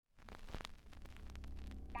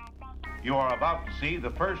You are about to see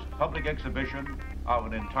the first public exhibition of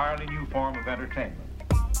an entirely new form of entertainment.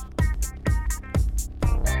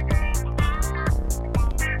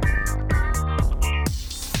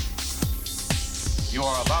 You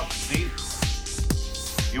are about to see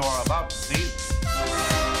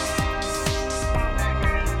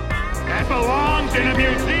That belongs in a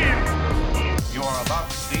museum. You are about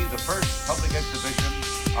to see the first public exhibition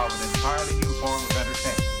of an entirely new form of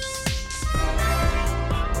entertainment.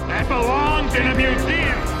 That belongs in a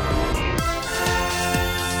museum.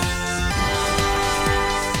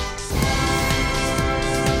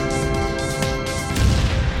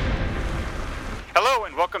 Hello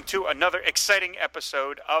and welcome to another exciting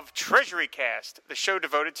episode of TreasuryCast, the show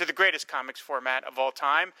devoted to the greatest comics format of all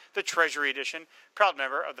time, the Treasury Edition, proud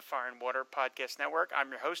member of the Fire and Water Podcast Network. I'm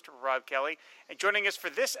your host, Rob Kelly, and joining us for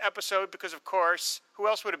this episode, because of course, who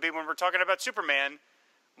else would it be when we're talking about Superman?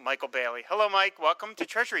 Michael Bailey. Hello, Mike. Welcome to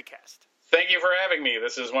TreasuryCast. Thank you for having me.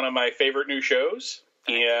 This is one of my favorite new shows,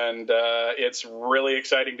 and it's really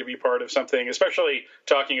exciting to be part of something, especially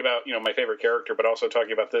talking about, my favorite character, but also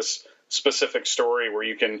talking about this specific story where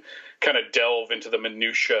you can kind of delve into the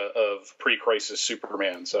minutia of pre-crisis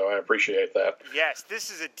Superman. So I appreciate that. Yes, this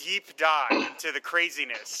is a deep dive into the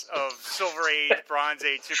craziness of Silver Age, Bronze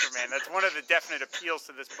Age Superman. That's one of the definite appeals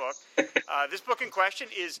to this book. This book in question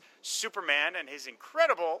is Superman and his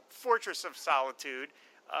incredible Fortress of Solitude.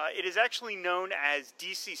 It is actually known as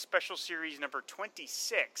DC Special Series number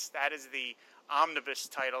 26. That is the omnibus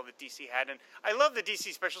title that DC had. And I love the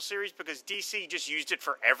DC Special Series because DC just used it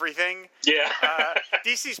for everything. Yeah.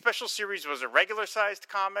 DC Special Series was a regular-sized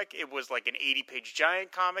comic. It was like an 80-page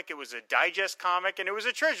giant comic. It was a digest comic. And it was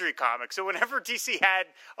a Treasury comic. So whenever DC had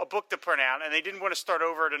a book to print out and they didn't want to start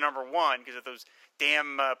over at a number one because of those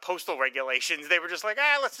damn postal regulations, they were just like,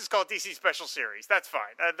 let's just call it DC Special Series. That's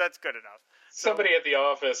fine. That's good enough. Somebody at the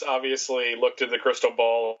office obviously looked in the crystal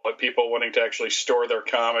ball at people wanting to actually store their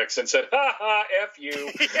comics and said, ha ha, F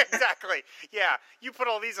you. Exactly. Yeah. You put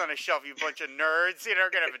all these on a shelf, you bunch of nerds.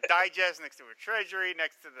 You're going to have a digest next to a Treasury,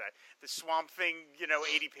 next to the Swamp Thing,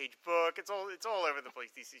 80-page book. It's all over the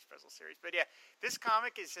place, DC Special Series. But yeah, this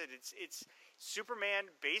comic it's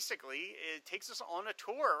Superman basically. It takes us on a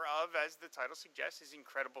tour of, as the title suggests, his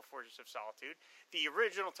incredible Fortress of Solitude. The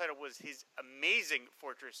original title was his amazing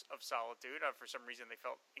Fortress of Solitude. For some reason, they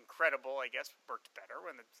felt incredible, I guess, worked better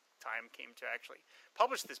when the time came to actually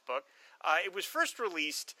publish this book. It was first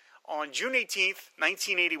released on June 18th,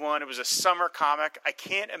 1981. It was a summer comic. I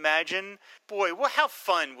can't imagine, how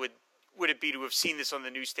fun would it be to have seen this on the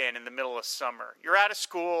newsstand in the middle of summer? You're out of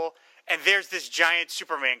school, and there's this giant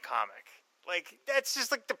Superman comic. Like, that's just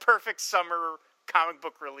like the perfect summer comic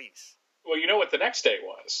book release. Well, you know what the next day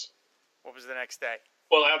was? What was the next day?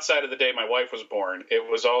 Well, outside of the day my wife was born,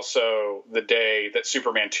 it was also the day that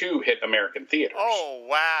Superman 2 hit American theaters. Oh,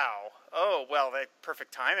 wow. Oh, well, that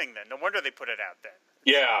perfect timing then. No wonder they put it out then.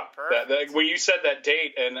 Yeah, when you said that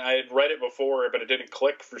date, and I had read it before, but it didn't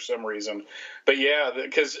click for some reason. But yeah,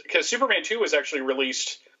 because Superman 2 was actually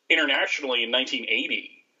released internationally in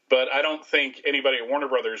 1980, but I don't think anybody at Warner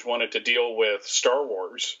Brothers wanted to deal with Star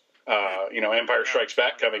Wars, Empire Strikes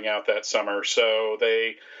Back coming out that summer, so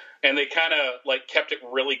they kind of kept it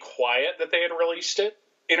really quiet that they had released it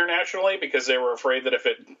internationally because they were afraid that if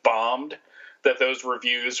it bombed, that those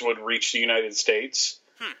reviews would reach the United States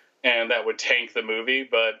and that would tank the movie.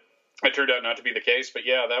 But it turned out not to be the case. But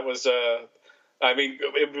yeah, that was,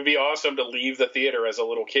 it would be awesome to leave the theater as a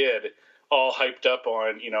little kid all hyped up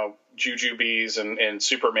on, jujubes and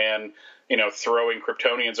Superman, throwing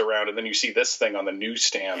Kryptonians around, and then you see this thing on the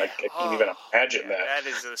newsstand. I can't even imagine that. That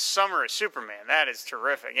is the summer of Superman. That is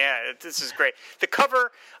terrific. Yeah, this is great. The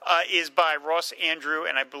cover is by Ross Andru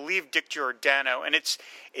and I believe Dick Giordano, and it's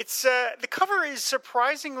the cover is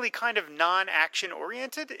surprisingly kind of non-action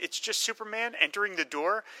oriented. It's just Superman entering the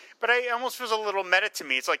door, but it almost feels a little meta to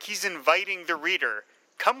me. It's like he's inviting the reader,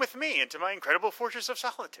 come with me into my incredible Fortress of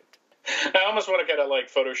Solitude. I almost want to kind of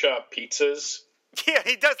Photoshop pizzas. Yeah,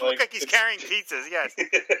 he does look like he's carrying pizzas, yes.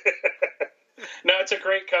 No, it's a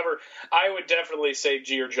great cover. I would definitely say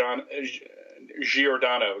Giordano,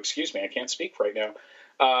 excuse me, I can't speak right now,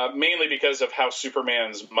 mainly because of how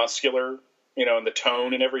Superman's muscular, and the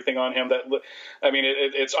tone and everything on him.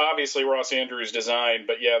 It's obviously Ross Andru's design,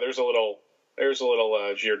 but yeah, there's a little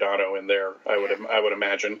Giordano in there, I would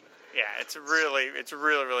imagine. Yeah, it's a really,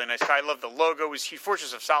 really nice cover. I love the logo.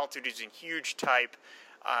 Fortress of Solitude is in huge type.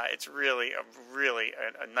 It's really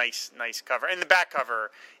a nice cover. And the back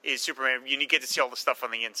cover is Superman. You get to see all the stuff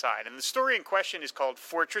on the inside. And the story in question is called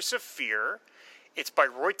Fortress of Fear. It's by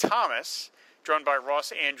Roy Thomas. drawn by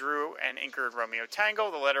Ross Andrew and inker Romeo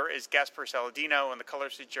Tango. The letter is Gaspar Saladino, and the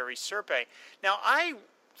colors is Jerry Serpe. Now, I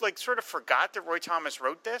sort of forgot that Roy Thomas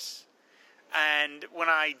wrote this, and when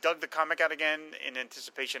I dug the comic out again in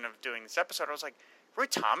anticipation of doing this episode, I was like, Roy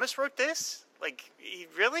Thomas wrote this?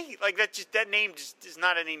 Really? That name just is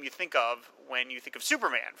not a name you think of when you think of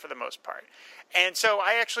Superman, for the most part. And so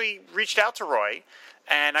I actually reached out to Roy,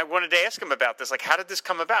 and I wanted to ask him about this. How did this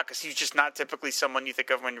come about? Because he's just not typically someone you think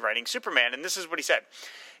of when writing Superman. And this is what he said.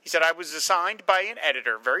 He said, I was assigned by an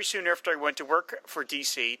editor very soon after I went to work for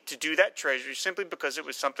DC to do that Treasury simply because it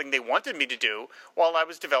was something they wanted me to do while I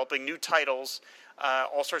was developing new titles,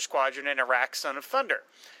 All-Star Squadron and Iraq Son of Thunder.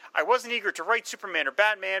 I wasn't eager to write Superman or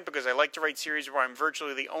Batman because I like to write series where I'm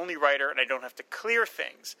virtually the only writer and I don't have to clear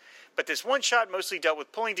things. But this one shot mostly dealt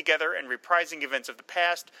with pulling together and reprising events of the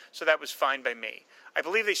past, so that was fine by me. I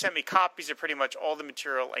believe they sent me copies of pretty much all the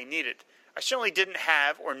material I needed. I certainly didn't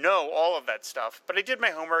have or know all of that stuff, but I did my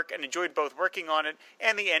homework and enjoyed both working on it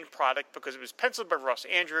and the end product because it was penciled by Ross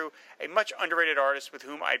Andrew, a much underrated artist with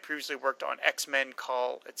whom I had previously worked on X-Men,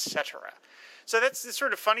 Call, etc. So that's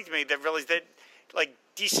sort of funny to me that realized that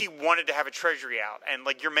DC wanted to have a Treasury out, and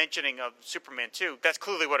you're mentioning of Superman 2, that's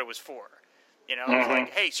clearly what it was for.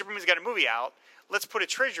 It's hey, Superman's got a movie out, let's put a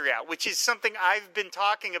Treasury out, which is something I've been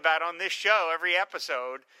talking about on this show every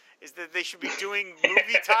episode, is that they should be doing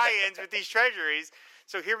movie tie-ins with these Treasuries.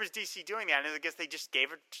 So here was DC doing that, and I guess they just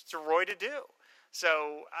gave it to Roy to do.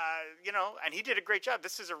 So, and he did a great job.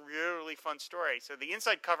 This is a really fun story. So the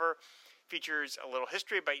inside cover features a little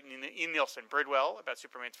history by E. Nielsen Bridwell about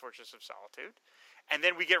Superman's Fortress of Solitude. And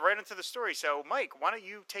then we get right into the story. So, Mike, why don't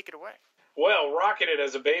you take it away? Well, rocketed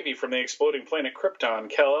as a baby from the exploding planet Krypton,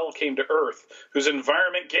 Kal-El came to Earth, whose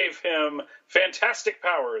environment gave him fantastic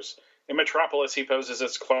powers. In Metropolis, he poses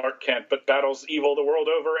as Clark Kent, but battles evil the world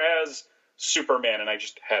over as Superman. And I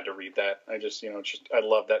just had to read that. I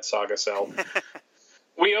love that saga cell.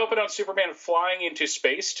 We open on Superman flying into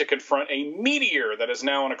space to confront a meteor that is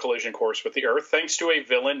now on a collision course with the Earth, thanks to a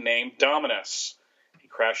villain named Dominus. He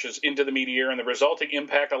crashes into the meteor, and the resulting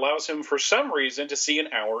impact allows him, for some reason, to see an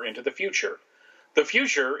hour into the future. The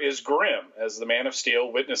future is grim, as the Man of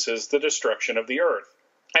Steel witnesses the destruction of the Earth.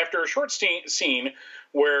 After a short scene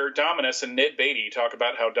where Dominus and Ned Beatty talk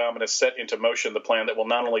about how Dominus set into motion the plan that will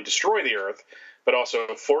not only destroy the Earth, but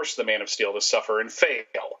also force the Man of Steel to suffer and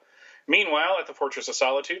fail. Meanwhile, at the Fortress of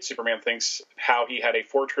Solitude, Superman thinks how he had a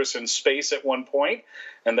fortress in space at one point,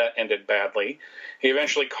 and that ended badly. He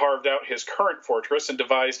eventually carved out his current fortress and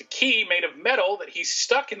devised a key made of metal that he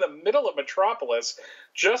stuck in the middle of Metropolis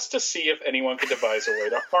just to see if anyone could devise a way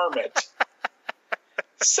to harm it.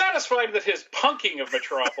 Satisfied that his punking of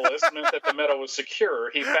Metropolis meant that the metal was secure,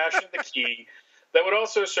 he fashioned the key that would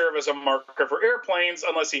also serve as a marker for airplanes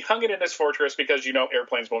unless he hung it in his fortress because,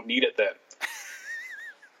 airplanes won't need it then.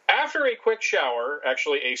 After a quick shower,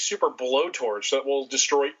 actually a super blowtorch that will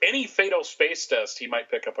destroy any fatal space dust he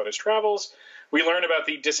might pick up on his travels, we learn about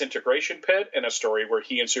the disintegration pit and a story where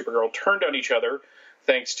he and Supergirl turned on each other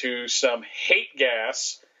thanks to some hate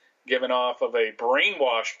gas given off of a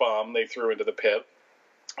brainwash bomb they threw into the pit.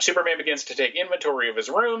 Superman begins to take inventory of his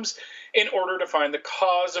rooms in order to find the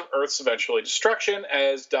cause of Earth's eventual destruction,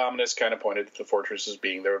 as Dominus kind of pointed to the fortress as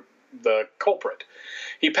being the culprit.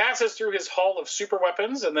 He passes through his hall of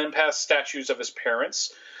superweapons and then past statues of his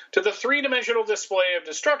parents to the three-dimensional display of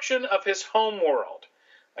destruction of his home world.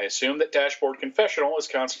 I assume that Dashboard Confessional is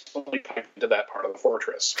constantly pointing to that part of the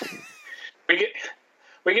fortress.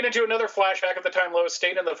 We get into another flashback of the time Lois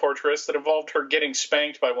stayed in the fortress that involved her getting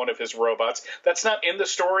spanked by one of his robots. That's not in the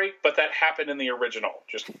story, but that happened in the original.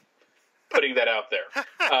 Just putting that out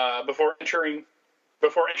there. Before entering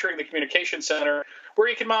the communication center, where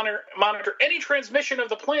he can monitor any transmission of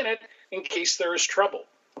the planet in case there is trouble.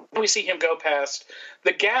 We see him go past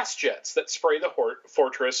the gas jets that spray the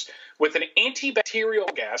fortress with an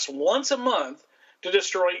antibacterial gas once a month to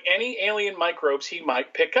destroy any alien microbes he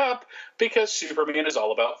might pick up, because Superman is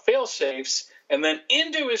all about fail-safes, and then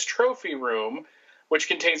into his trophy room, which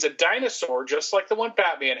contains a dinosaur just like the one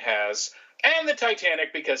Batman has, and the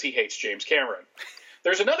Titanic because he hates James Cameron.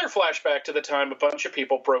 There's another flashback to the time a bunch of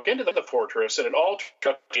people broke into the fortress, and it all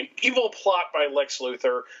took an evil plot by Lex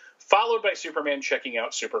Luthor, followed by Superman checking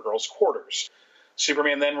out Supergirl's quarters.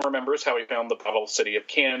 Superman then remembers how he found the bottle city of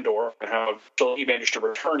Kandor, and how he managed to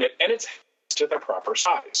return it, and it's to their proper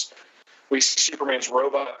size. We see Superman's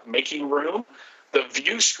robot making room, the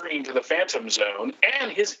view screen to the Phantom Zone,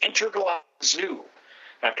 and his intergalactic zoo.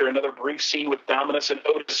 After another brief scene with Dominus and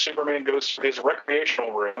Otis, Superman goes to his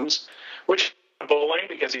recreational rooms, which bowling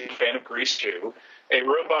because he's a fan of Grease 2, a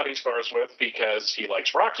robot he spars with because he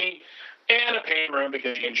likes Rocky, and a pain room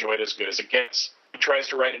because he enjoyed as good as it gets. He tries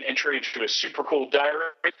to write an entry into his super cool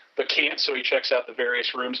diary, but can't, so he checks out the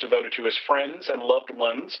various rooms devoted to his friends and loved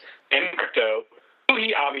ones and crypto, who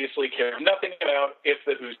he obviously cares nothing about if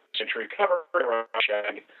the Who's entry cover or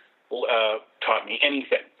Shag taught me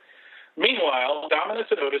anything. Meanwhile, Dominus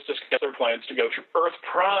and Otis discuss their plans to go to Earth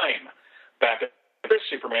Prime. Back at Earth,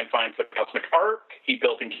 Superman finds the cosmic ark he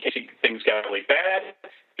built in case things got really bad,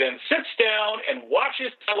 then sits down and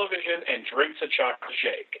watches television and drinks a chocolate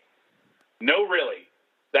shake. No, really.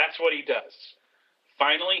 That's what he does.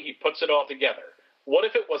 Finally, he puts it all together. What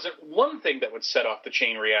if it wasn't one thing that would set off the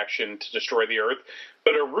chain reaction to destroy the Earth,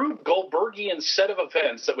 but a Rube Goldbergian set of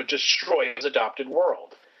events that would destroy his adopted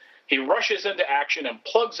world? He rushes into action and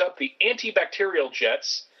plugs up the antibacterial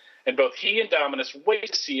jets, and both he and Dominus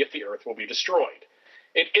wait to see if the Earth will be destroyed.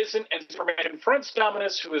 It isn't, and Superman confronts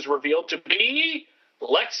Dominus, who is revealed to be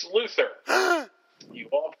Lex Luthor. You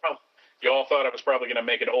all thought I was probably going to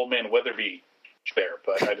make an Old Man Weatherby there,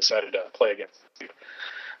 but I decided to play against you.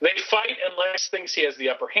 They fight, and Lex thinks he has the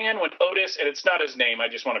upper hand when Otis, and it's not his name, I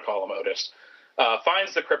just want to call him Otis,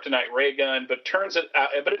 finds the kryptonite ray gun, but it turns out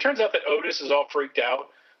that Otis is all freaked out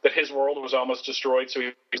that his world was almost destroyed, so he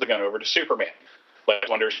gives the gun over to Superman. Lex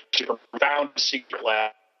wonders if Superman found a secret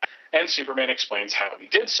lab, and Superman explains how he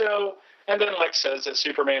did so, and then Lex says that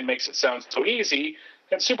Superman makes it sound so easy,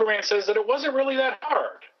 and Superman says that it wasn't really that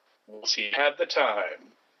hard. Once he had the time.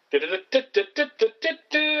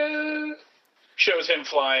 Shows him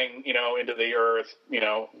flying, into the Earth,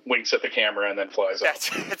 winks at the camera, and then flies off.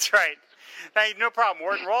 That's right. Hey, no problem,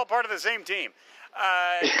 Ward. We're all part of the same team.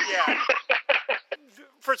 Yeah.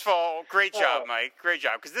 First of all, great job, Mike. Great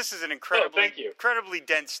job, because this is an incredibly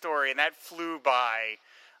dense story, and that flew by.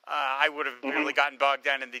 I would have really gotten bogged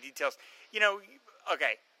down in the details.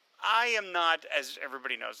 Okay, I am not, as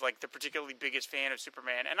everybody knows, like the particularly biggest fan of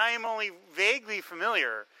Superman, and I am only vaguely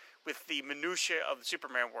familiar with the minutiae of the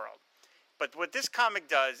Superman world. But what this comic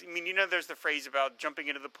does, there's the phrase about jumping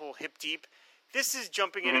into the pool hip deep. This is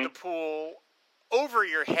jumping into the pool over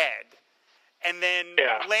your head and then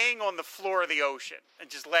laying on the floor of the ocean and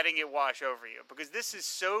just letting it wash over you. Because this is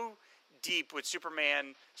so deep with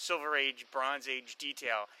Superman, Silver Age, Bronze Age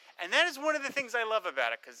detail. And that is one of the things I love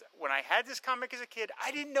about it. Because when I had this comic as a kid,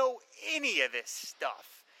 I didn't know any of this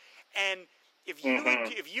stuff. And if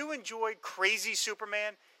you enjoy crazy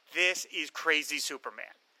Superman, this is crazy Superman.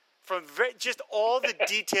 From just all the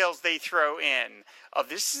details they throw in of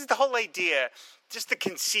this is the whole idea, just the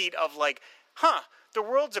conceit of like, the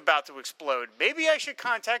world's about to explode. Maybe I should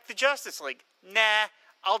contact the Justice League. Nah,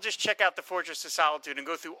 I'll just check out the Fortress of Solitude and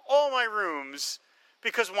go through all my rooms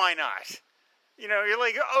because why not? You're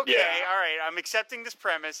like, okay, all right, I'm accepting this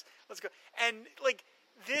premise. Let's go. And like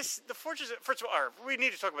this, the Fortress. First of all, we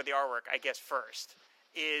need to talk about the artwork, I guess, first.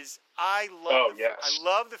 I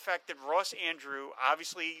love the fact that Ross Andrew,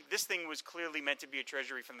 obviously, this thing was clearly meant to be a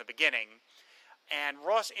Treasury from the beginning, and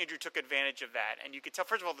Ross Andrew took advantage of that. And you can tell,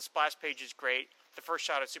 first of all, the splash page is great, the first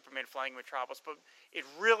shot of Superman flying Metropolis, but it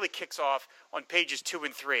really kicks off on pages 2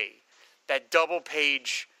 and 3. That double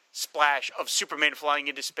page splash of Superman flying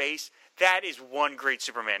into space, that is one great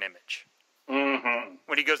Superman image. Mm-hmm.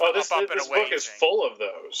 When he goes this book is full of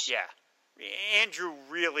those. Yeah. Andrew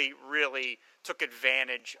really, really took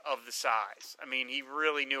advantage of the size. He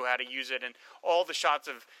really knew how to use it, and all the shots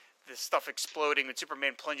of the stuff exploding when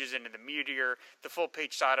Superman plunges into the meteor, the full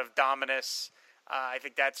page shot of Dominus, I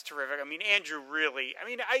think that's terrific. Andrew really,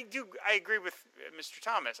 I agree with Mr.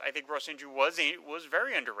 Thomas. I think Ross Andrew was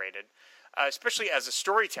very underrated, especially as a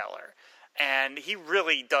storyteller. And he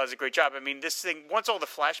really does a great job. This thing, once all the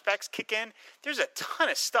flashbacks kick in, there's a ton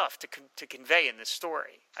of stuff to convey in this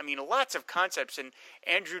story. Lots of concepts, and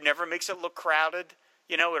Andrew never makes it look crowded.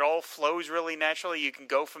 It all flows really naturally. You can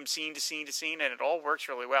go from scene to scene to scene, and it all works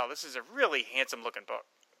really well. This is a really handsome-looking book.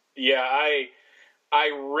 Yeah, I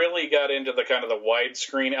really got into the kind of the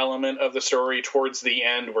widescreen element of the story towards the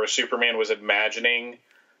end, where Superman was imagining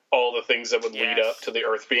all the things that would lead up to the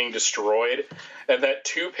Earth being destroyed. And that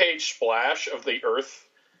 2-page splash of the Earth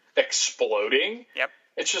exploding,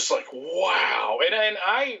 it's just like, wow. And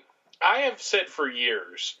I have said for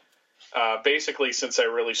years, basically since I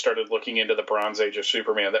really started looking into the Bronze Age of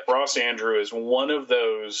Superman, that Ross Andrew is one of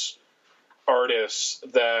those artists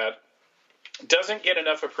that doesn't get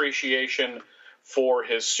enough appreciation for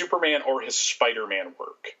his Superman or his Spider-Man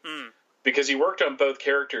work. Because he worked on both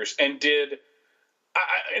characters and did...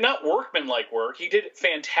 not workman-like work. He did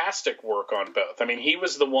fantastic work on both. He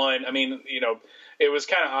was the one. It was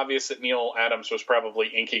kind of obvious that Neil Adams was probably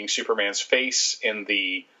inking Superman's face in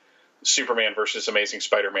the Superman versus Amazing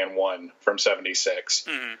Spider-Man 1 from '76.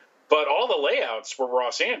 Mm-hmm. But all the layouts were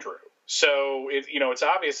Ross Andrew. So it's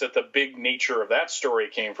obvious that the big nature of that story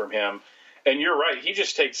came from him. And you're right. He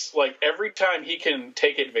just takes, like, every time he can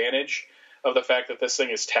take advantage of the fact that this thing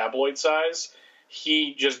is tabloid size,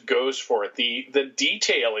 he just goes for it. The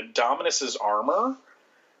detail in Dominus's armor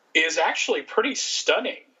is actually pretty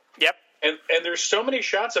stunning. Yep. And there's so many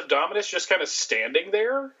shots of Dominus just kind of standing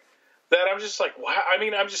there that I'm just like, wow. I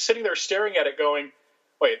mean, I'm just sitting there staring at it going,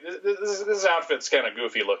 wait, this outfit's kind of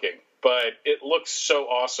goofy looking, but it looks so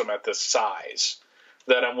awesome at this size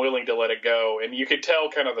that I'm willing to let it go. And you could tell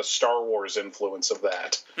kind of the Star Wars influence of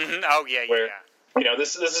that. Mm-hmm. Oh, yeah, where, yeah.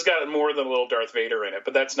 This has got more than a little Darth Vader in it,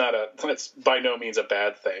 but that's by no means a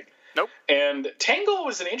bad thing. Nope. And Tangle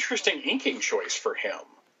was an interesting inking choice for him.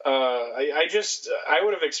 I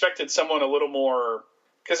would have expected someone a little more,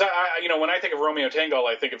 because when I think of Romeo Tangle,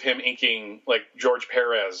 I think of him inking like George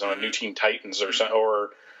Perez on New Teen Titans or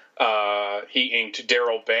he inked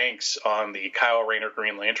Darryl Banks on the Kyle Rayner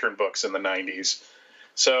Green Lantern books in the 90s.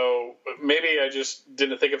 So maybe I just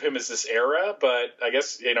didn't think of him as this era, but I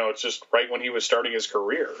guess, it's just right when he was starting his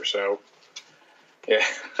career. So, yeah.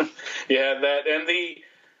 Yeah, that, and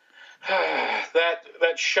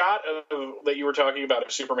that shot that you were talking about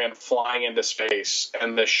of Superman flying into space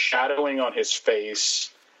and the shadowing on his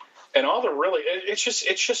face and all it's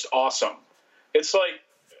just awesome. It's like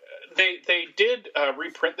they did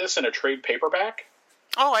reprint this in a trade paperback.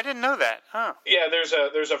 Oh, I didn't know that. Oh. Yeah, there's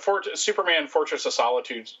a Superman Fortress of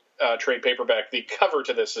Solitude trade paperback. The cover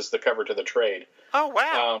to this is the cover to the trade. Oh,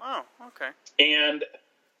 wow. Okay. And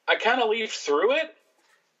I kind of leafed through it,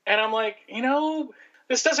 and I'm like,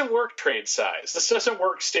 this doesn't work trade size. This doesn't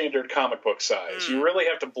work standard comic book size. You really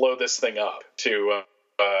have to blow this thing up to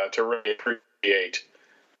really appreciate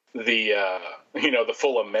the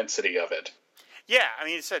full immensity of it. Yeah, I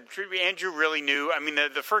mean, it said Andrew really knew. I mean,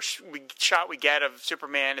 the first shot we get of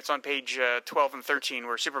Superman, it's on page 12 and 13,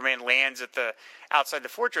 where Superman lands outside the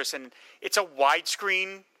fortress, and it's a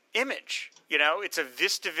widescreen image. It's a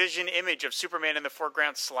VistaVision image of Superman in the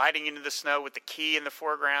foreground sliding into the snow with the key in the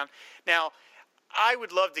foreground. Now, I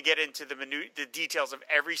would love to get into the details of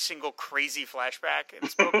every single crazy flashback in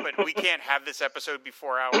this book, but we can't have this episode be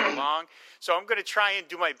 4 hours long. So I'm going to try and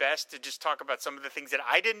do my best to just talk about some of the things that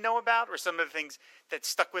I didn't know about, or some of the things that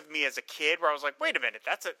stuck with me as a kid, where I was like, wait a minute,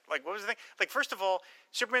 what was the thing? Like, first of all,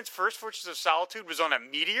 Superman's first Fortress of Solitude was on a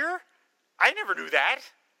meteor? I never knew that.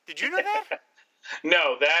 Did you know that?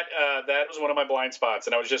 No, that was one of my blind spots,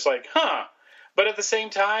 and I was just like, huh. But at the same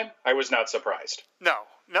time, I was not surprised. No,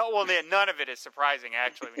 well, none of it is surprising,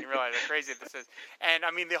 actually, when you realize how crazy this is. And,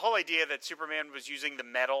 I mean, the whole idea that Superman was using the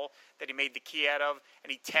metal that he made the key out of,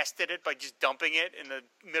 and he tested it by just dumping it in the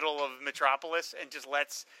middle of Metropolis, and just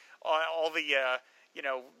lets all the,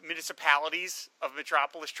 municipalities of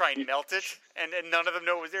Metropolis try and melt it, and none of them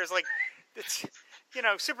know it was there. It's like,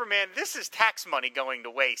 Superman, this is tax money going to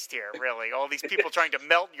waste here, really. All these people trying to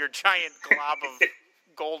melt your giant glob of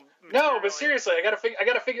gold material. No, but seriously, I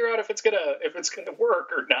gotta figure out if it's gonna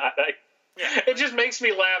work or not. It just makes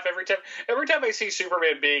me laugh every time I see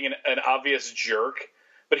Superman being an obvious jerk,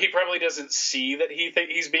 but he probably doesn't see that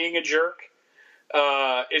he's being a jerk.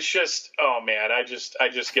 It's just, oh man, I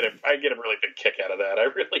get a really big kick out of that. I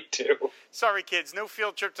really do. Sorry, kids, no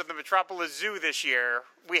field trip to the Metropolis Zoo this year.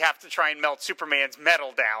 We have to try and melt Superman's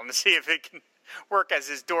metal down to see if it can work as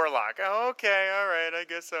his door lock. Oh, okay, all right, I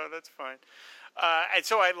guess so. That's fine. And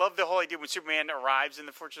so I love the whole idea when Superman arrives in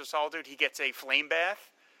the Fortress of Solitude, he gets a flame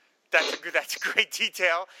bath. That's a great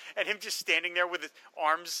detail. And him just standing there with his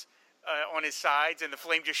arms on his sides and the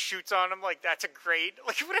flame just shoots on him. Like, that's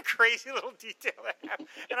what a crazy little detail that happened.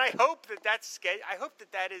 And I hope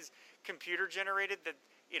that is computer generated, that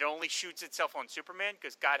it only shoots itself on Superman,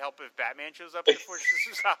 because God help if Batman shows up in the Fortress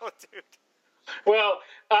of Solitude. Well,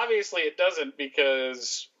 obviously it doesn't,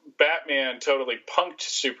 because Batman totally punked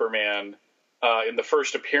Superman in the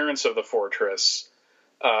first appearance of the Fortress.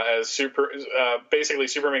 Basically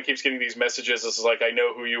Superman keeps getting these messages. This is like, I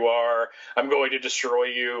know who you are. I'm going to destroy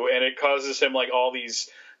you. And it causes him like all these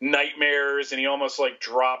nightmares, and he almost like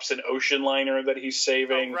drops an ocean liner that he's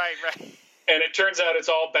saving. Oh, right. And it turns out it's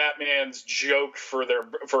all Batman's joke for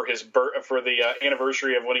the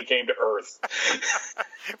anniversary of when he came to Earth.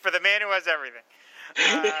 For the man who has everything.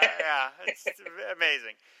 Yeah, it's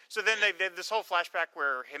amazing. So then they this whole flashback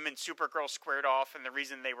where him and Supergirl squared off, and the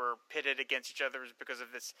reason they were pitted against each other is because of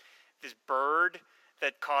this bird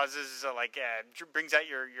that causes brings out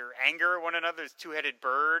your anger at one another. This two-headed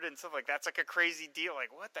bird and stuff like that's like a crazy deal.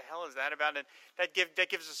 Like, what the hell is that about? And that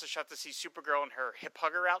gives us a shot to see Supergirl in her hip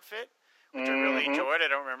hugger outfit, which I really enjoyed. I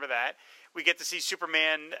don't remember that. We get to see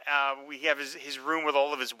Superman. We have his room with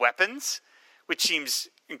all of his weapons, which seems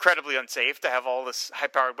incredibly unsafe to have all this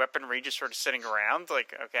high-powered weaponry just sort of sitting around.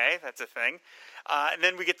 Like, okay, that's a thing. And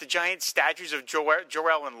then we get the giant statues of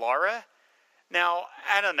Jor-El and Lara. Now,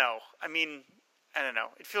 I don't know. I mean, I don't know.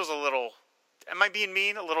 It feels a little, am I being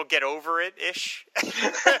mean? A little get over it-ish?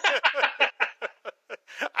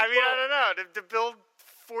 I mean, I don't know. To build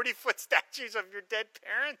 40-foot statues of your dead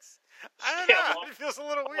parents? I don't know. It feels a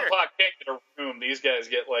little weird. Well, I can't get a room. These guys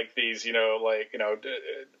get like these,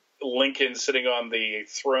 Lincoln sitting on the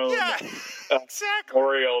throne. Yeah, exactly.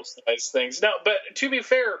 Oreo-size things. No, but to be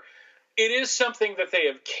fair, it is something that they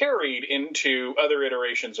have carried into other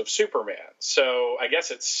iterations of Superman. So I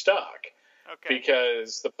guess it's stuck. Okay.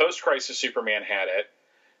 Because the post-crisis Superman had it.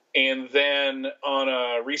 And then on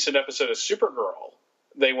a recent episode of Supergirl,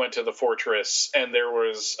 they went to the fortress and there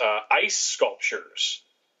was ice sculptures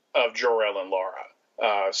of Jor-El and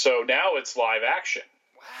Lara. So now it's live action.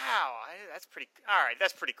 Wow, that's pretty. All right,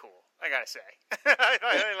 that's pretty cool. I gotta say,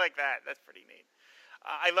 I like that. That's pretty neat.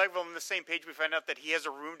 I like on the same page we find out that he has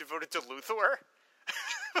a room devoted to Luthor.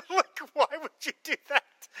 Like, why would you do that?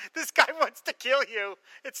 This guy wants to kill you.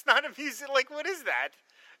 It's not amusing. Like, what is that?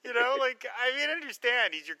 You know, like, I mean, I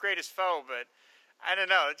understand he's your greatest foe, but I don't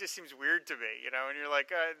know. It just seems weird to me. You know, and you're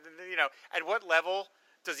like, at what level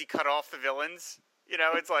does he cut off the villains? You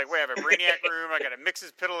know, it's like, wait, I have a Brainiac room, I got a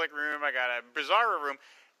Mixes-Pitalik room, I got a Bizarro room.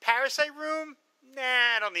 Parasite room? Nah,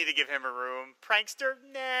 I don't need to give him a room. Prankster?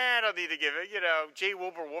 Nah, I don't need to give it. You know, J.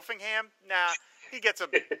 Wilbur Wolfingham? Nah, he gets a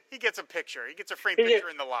picture. He gets a framed picture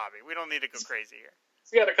in the lobby. We don't need to go crazy here.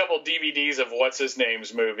 He's got a couple DVDs of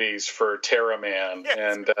What's-His-Name's movies for Terra Man, yes.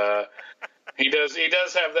 And he does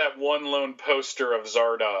have that one lone poster of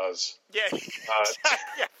Zardoz. Yeah,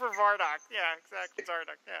 yeah, for Vardock. Yeah, exactly,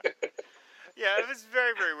 Zardoz, yeah. Yeah, it was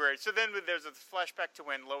very, very weird. So then there's a flashback to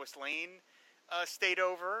when Lois Lane stayed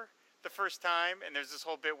over the first time, and there's this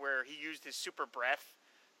whole bit where he used his super breath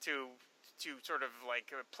to sort of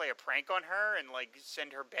like play a prank on her and like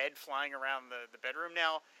send her bed flying around the bedroom.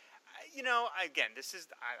 Now, you know, again,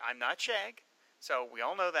 I'm not Shag, so we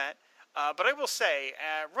all know that. But I will say,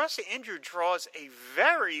 Russ Andrew draws a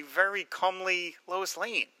very, very comely Lois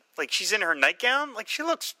Lane. Like, she's in her nightgown. Like, she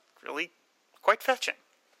looks really quite fetching.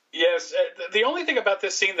 Yes, the only thing about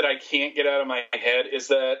this scene that I can't get out of my head is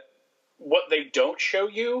that what they don't show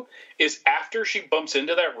you is after she bumps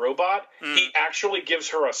into that robot, he actually gives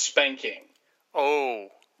her a spanking. Oh.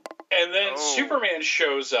 And then Superman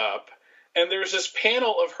shows up, and there's this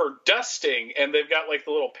panel of her dusting, and they've got like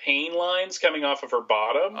the little pain lines coming off of her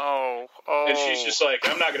bottom. Oh. And she's just like,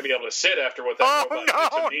 I'm not going to be able to sit after what that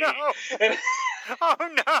robot did to me. No. Oh,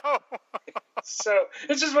 no. So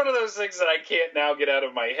it's just one of those things that I can't now get out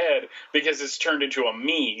of my head because it's turned into a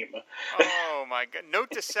meme. Oh, my God.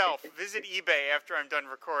 Note to self, visit eBay after I'm done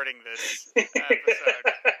recording this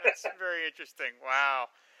episode. That's very interesting. Wow.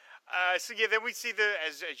 So yeah, then we see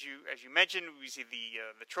as you mentioned, we see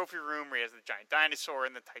the trophy room where he has the giant dinosaur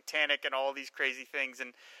and the Titanic and all these crazy things.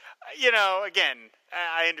 And you know, again,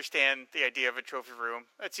 I understand the idea of a trophy room.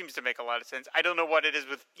 It seems to make a lot of sense. I don't know what it is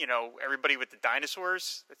with everybody with the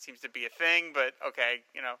dinosaurs. That seems to be a thing, but okay,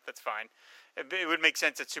 that's fine. It would make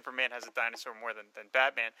sense that Superman has a dinosaur more than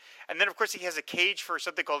Batman. And then of course he has a cage for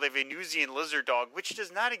something called a Venusian lizard dog, which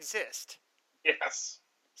does not exist. Yes.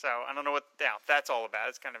 So I don't know what that's all about.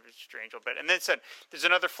 It's kind of a strange little bit. And then there's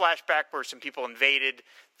another flashback where some people invaded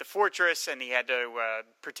the fortress, and he had to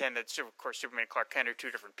pretend that, of course, Superman and Clark Kent are two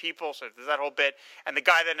different people. So there's that whole bit. And the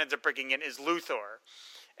guy that ends up breaking in is Luthor.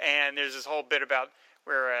 And there's this whole bit about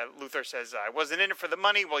where Luthor says, I wasn't in it for the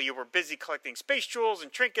money while you were busy collecting space jewels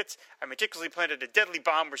and trinkets. I meticulously planted a deadly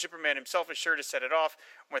bomb where Superman himself is sure to set it off.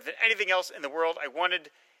 More than anything else in the world, I wanted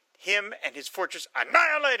him and his fortress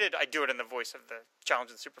annihilated. I do it in the voice of the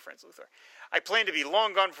Challenge of the Super Friends, Luthor. I plan to be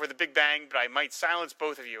long gone before the Big Bang, but I might silence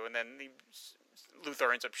both of you. And then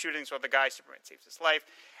Luthor ends up shooting, so the guy, Superman, saves his life.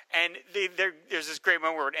 And there's this great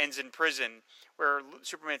moment where it ends in prison, where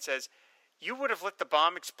Superman says, you would have let the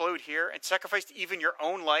bomb explode here and sacrificed even your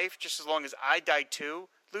own life just as long as I died too?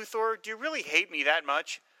 Luthor, do you really hate me that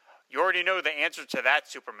much? You already know the answer to that,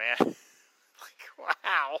 Superman. Like,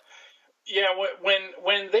 wow. Yeah,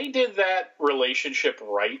 when they did that relationship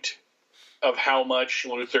right, of how much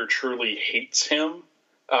Luthor truly hates him,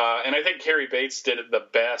 and I think Cary Bates did it the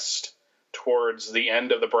best towards the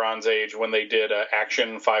end of the Bronze Age when they did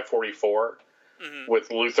Action 544 with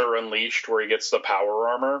Luthor Unleashed, where he gets the power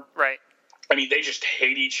armor. Right. I mean, they just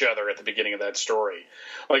hate each other at the beginning of that story.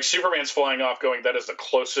 Like, Superman's flying off going, that is the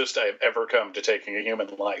closest I've ever come to taking a human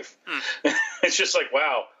life. It's just like,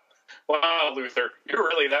 wow. Wow, Luther, you're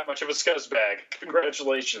really that much of a scuzzbag.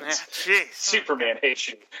 Congratulations. Jeez. Superman hates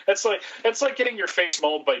you. That's like getting your face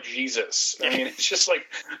mauled by Jesus. I mean, it's just like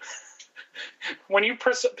when you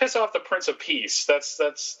piss off the Prince of Peace. That's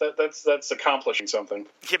accomplishing something.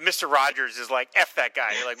 Yeah, Mr. Rogers is like, F that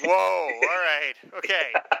guy. You're like, whoa, all right,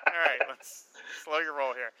 okay, all right, let's slow your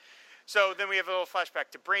roll here. So then we have a little flashback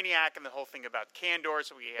to Brainiac and the whole thing about Kandor.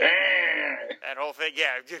 So we have that whole thing,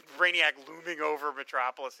 yeah, Brainiac looming over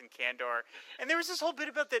Metropolis and Kandor. And there was this whole bit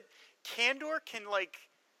about that Kandor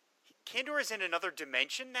is in another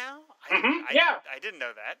dimension now? I didn't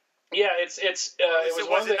know that. Yeah, it was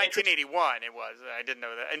in 1981. It was. I didn't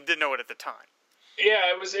know that. I didn't know it at the time.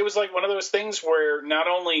 Yeah, it was like one of those things where not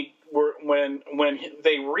only when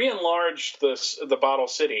they re-enlarged the Bottle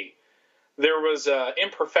City, there was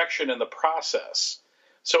imperfection in the process.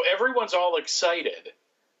 So everyone's all excited,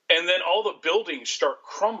 and then all the buildings start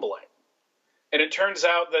crumbling. And it turns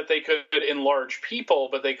out that they could enlarge people,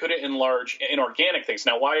 but they couldn't enlarge inorganic things.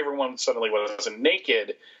 Now, why everyone suddenly wasn't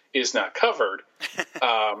naked is not covered.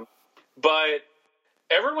 But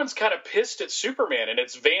everyone's kind of pissed at Superman, and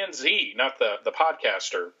it's Van Z, not the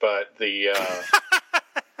podcaster, but the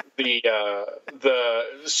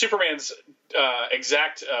Superman's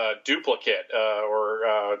exact duplicate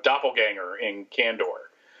or doppelganger in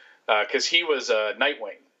Kandor, because he was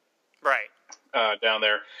Nightwing, right? Down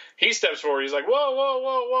there. He steps forward. He's like,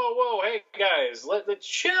 whoa, hey guys, let's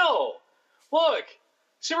chill. Look,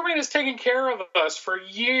 Superman has taken care of us for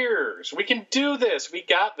years. We can do this. We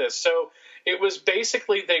got this. So it was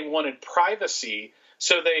basically they wanted privacy,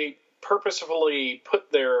 so they purposefully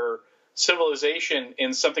put their civilization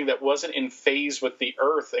in something that wasn't in phase with the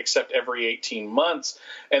Earth except every 18 months.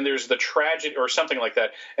 And there's the tragedy, or something like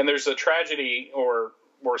that. And there's the tragedy or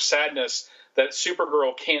sadness that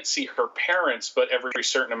Supergirl can't see her parents but every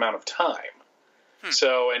certain amount of time.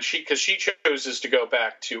 So, and because she chooses to go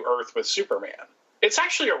back to Earth with Superman. It's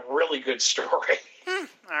actually a really good story. All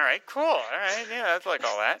right, cool. All right, yeah, I like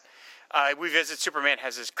all that. We visit Superman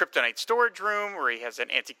has his kryptonite storage room where he has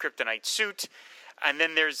an anti-kryptonite suit. And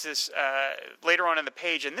then there's this, later on in the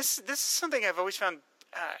page, and this is something I've always found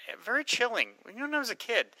very chilling. When I was a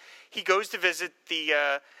kid, he goes to visit the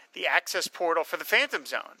access portal for the Phantom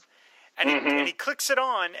Zone. And he clicks it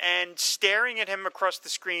on, and staring at him across the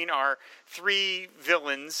screen are three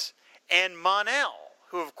villains and Mon-El,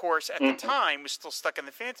 who, of course, at the time was still stuck in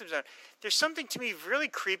the Phantom Zone. There's something to me really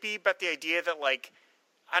creepy about the idea that, like,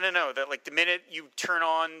 I don't know, that like the minute you turn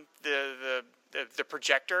on the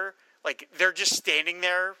projector, like they're just standing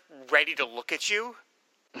there ready to look at you.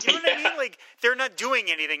 You know what I mean? Like they're not doing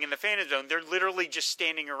anything in the Phantom Zone. They're literally just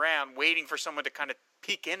standing around waiting for someone to kind of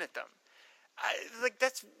peek in at them. Like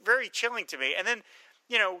that's very chilling to me. And then,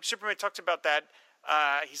 Superman talks about that.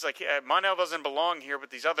 He's like, Mon-El doesn't belong here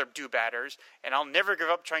with these other do-batters, and I'll never give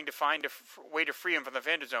up trying to find a way to free him from the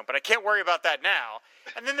Phantom Zone, but I can't worry about that now.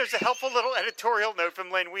 And then there's a helpful little editorial note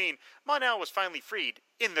from Len Wein. Mon-El was finally freed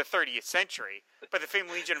in the 30th century by the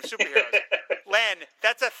famed Legion of Superheroes. Len,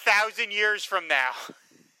 that's 1,000 years from now.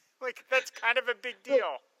 Like, that's kind of a big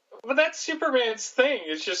deal. Well, that's Superman's thing.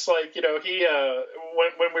 It's just like, he,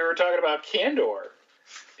 when we were talking about Kandor,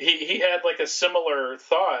 he had like a similar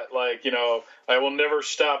thought, like, I will never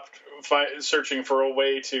stop searching for a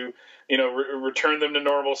way to, return them to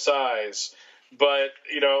normal size. But,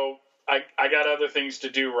 I got other things to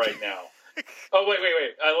do right now. Oh, wait.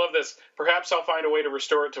 I love this. Perhaps I'll find a way to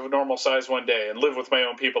restore it to normal size one day and live with my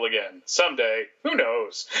own people again. Someday. Who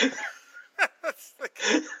knows?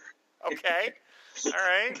 Okay. All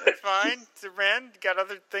right. That's fine. Superman, got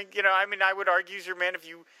other things. I would argue, Superman, if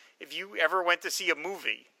you ever went to see a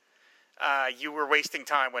movie, you were wasting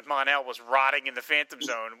time when Mon-El was rotting in the Phantom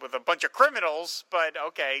Zone with a bunch of criminals. But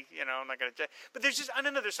okay, I'm not going to. But there's just, I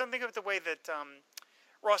don't know. There's something about the way that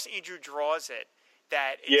Ross Andrew draws it.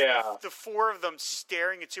 That it's the four of them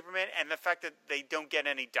staring at Superman, and the fact that they don't get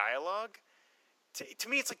any dialogue. To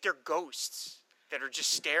me, it's like they're ghosts that are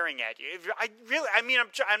just staring at you.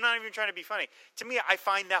 I'm not even trying to be funny. To me, I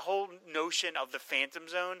find that whole notion of the Phantom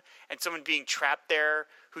Zone and someone being trapped there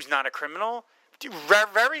who's not a criminal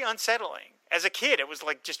very unsettling. As a kid, it was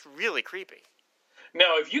like just really creepy.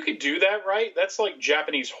 Now, if you could do that right, that's like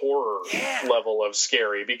Japanese horror level of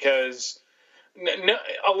scary, because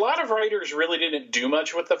a lot of writers really didn't do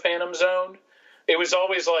much with the Phantom Zone. It was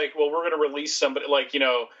always like, well, we're going to release somebody, like,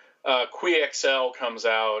 QXL comes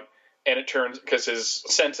out, and it turns, because his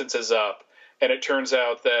sentence is up, and it turns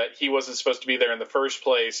out that he wasn't supposed to be there in the first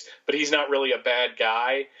place, but he's not really a bad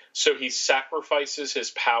guy, so he sacrifices his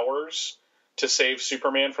powers to save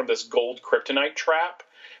Superman from this gold kryptonite trap.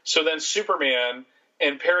 So then Superman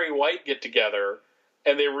and Perry White get together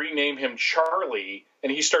and they rename him Charlie,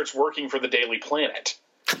 and he starts working for the Daily Planet.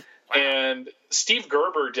 Wow. And Steve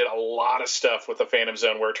Gerber did a lot of stuff with the Phantom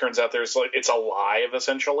Zone, where it turns out it's alive,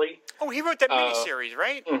 essentially. Oh, he wrote that miniseries,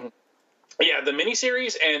 right? Mm-hmm. Yeah, the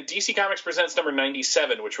miniseries and DC Comics Presents number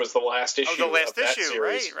 97, which was the last issue. Oh, the last of that issue,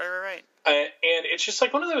 series. Right. And it's just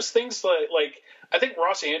like one of those things that, like, I think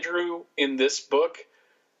Ross Andrew in this book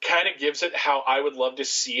kind of gives it how I would love to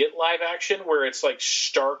see it live action, where it's like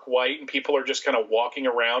stark white and people are just kind of walking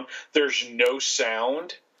around. There's no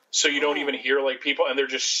sound, so you don't even hear like people, and they're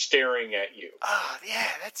just staring at you. Oh, yeah,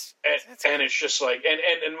 that's and it's just like,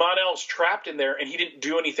 and Mon-El's trapped in there, and he didn't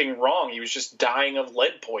do anything wrong. He was just dying of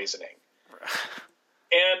lead poisoning.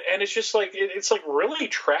 And it's just like, it's like really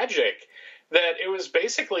tragic that it was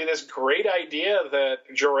basically this great idea that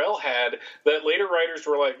Jor-El had that later writers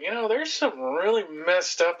were like, there's something really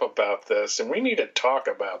messed up about this, and we need to talk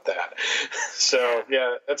about that. So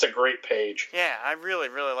yeah, that's a great page. Yeah, I really,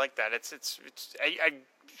 really like that. I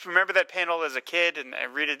remember that panel as a kid, and I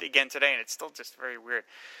read it again today, and it's still just very weird.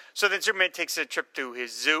 So then Superman takes a trip to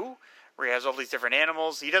his zoo, where he has all these different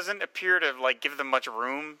animals. He doesn't appear to give them much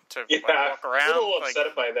room to walk around. I'm a little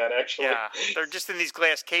upset by that, actually. Yeah, they're just in these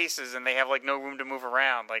glass cases, and they have no room to move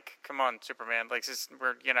around. Come on, Superman! Let's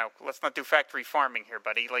not do factory farming here,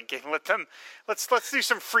 buddy. Let's do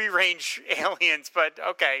some free range aliens. But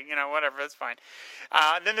okay, whatever, that's fine.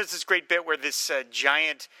 And then there's this great bit where this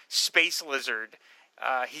giant space lizard.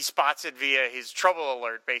 He spots it via his trouble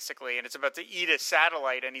alert, basically, and it's about to eat a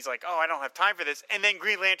satellite, and he's like, oh, I don't have time for this. And then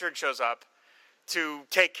Green Lantern shows up to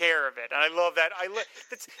take care of it. And I love that.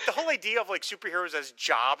 That's the whole idea of superheroes as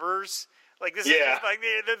jobbers. This is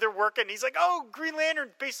just, they're working. He's like, oh, Green Lantern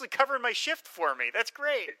basically covering my shift for me. That's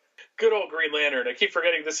great. Good old Green Lantern. I keep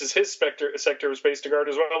forgetting this is his sector of space to guard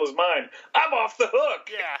as well as mine. I'm off the hook.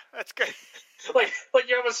 Yeah, that's great.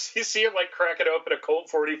 You see him cracking open a Colt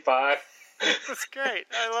 45. That's great.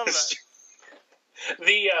 I love that.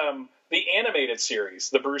 The animated series,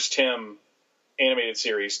 the Bruce Timm animated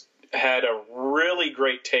series, had a really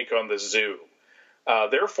great take on the zoo.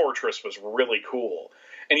 Their fortress was really cool,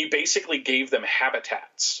 and he basically gave them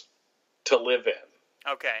habitats to live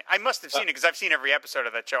in. Okay, I must have seen it because I've seen every episode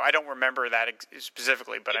of that show. I don't remember that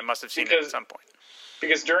specifically, but I must have seen it at some point.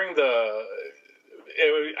 Because during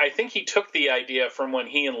I think he took the idea from when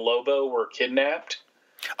he and Lobo were kidnapped.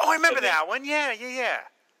 Oh, I remember that one. Yeah.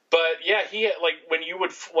 But yeah, he had, when he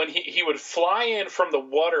would fly in from the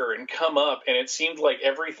water and come up, and it seemed like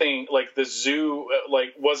everything, the zoo,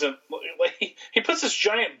 wasn't he puts this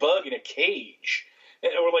giant bug in a cage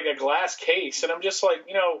or a glass case, and I'm just like,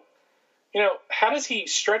 how does he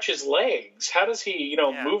stretch his legs? How does he,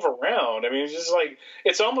 move around? I mean, it's just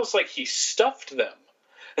it's almost like he stuffed them.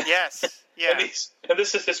 Yes. Yeah. and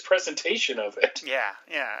this is his presentation of it. Yeah.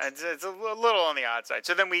 It's a little on the odd side.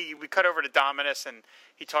 So then we cut over to Dominus, and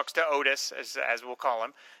he talks to Otis, as we'll call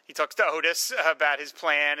him. He talks to Otis about his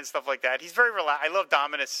plan and stuff like that. He's very relaxed. I love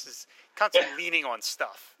Dominus. He's constantly leaning on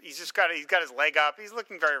stuff. He's got his leg up. He's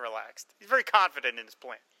looking very relaxed. He's very confident in his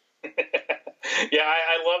plan. Yeah,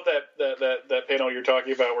 I love that panel you're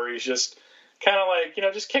talking about where he's just kind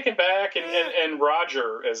of just kicking back, and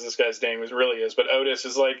Roger, as this guy's name really is, but Otis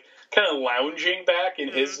is kind of lounging back in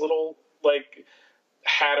his little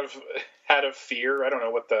hat of fear. I don't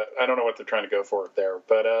know what they're trying to go for it there,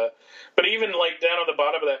 but even down on the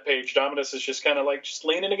bottom of that page, Dominus is just kind of just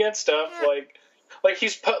leaning against stuff,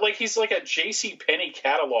 he's like a J.C. Penney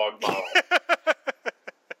catalog model.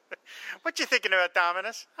 What you thinking about,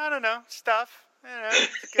 Dominus? I don't know, stuff.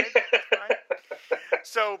 It's good. It's fine.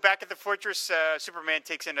 So back at the fortress, Superman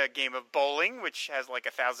takes in a game of bowling, which has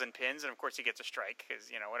 1,000 pins, and of course he gets a strike because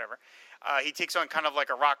whatever. He takes on kind of a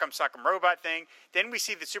Rock'em Sock'em Robot thing. Then we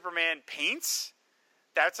see that Superman paints.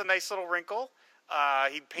 That's a nice little wrinkle.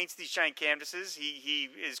 He paints these giant canvases. He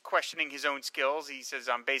is questioning his own skills. He says,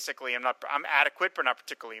 I'm adequate, but not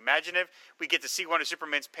particularly imaginative. We get to see one of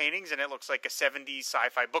Superman's paintings, and it looks like a 70s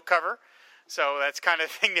sci-fi book cover. So that's kind of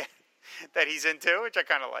thing that he's into, which I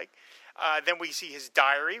kind of like. Then we see his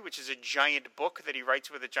diary, which is a giant book that he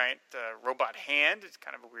writes with a giant robot hand. It's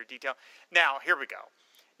kind of a weird detail. Now, here we go.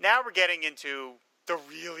 Now we're getting into the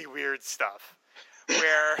really weird stuff,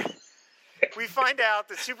 where we find out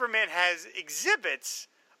that Superman has exhibits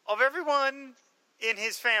of everyone in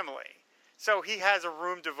his family. So he has a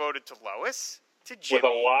room devoted to Lois, to Jimmy.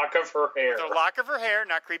 With a lock of her hair. With a lock of her hair,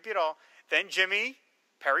 not creepy at all. Then Jimmy,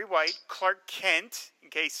 Perry White, Clark Kent, in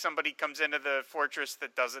case somebody comes into the fortress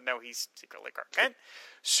that doesn't know he's secretly Clark Kent,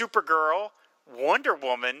 Supergirl, Wonder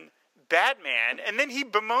Woman, Batman, and then he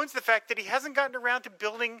bemoans the fact that he hasn't gotten around to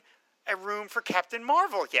building a room for Captain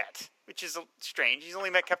Marvel yet, which is strange. He's only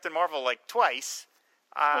met Captain Marvel twice,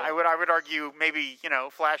 I would argue maybe,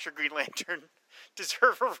 Flash or Green Lantern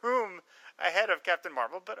deserve a room ahead of Captain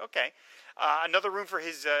Marvel, but okay. Another room for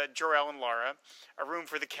his Jor-El and Lara, a room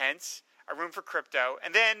for the Kents, a room for Krypto,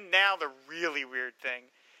 and then now the really weird thing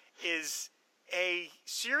is a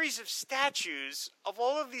series of statues of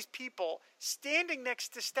all of these people standing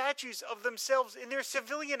next to statues of themselves in their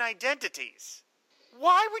civilian identities.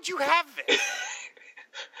 Why would you have this?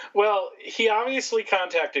 Well, he obviously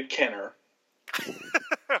contacted Kenner,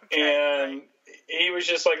 and right. he was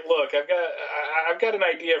just like, "Look, I've got an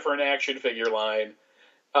idea for an action figure line."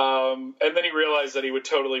 And then he realized that he would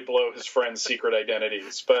totally blow his friend's secret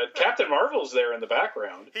identities. But Captain Marvel's there in the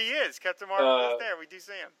background. He is. Captain Marvel is there. We do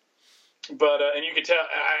see him. But and you can tell.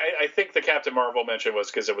 I think the Captain Marvel mention was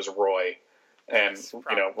because it was Roy, and Yes,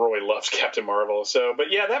 Roy loves Captain Marvel. So,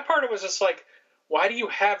 but yeah, that part, it was just like, why do you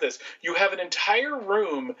have this? You have an entire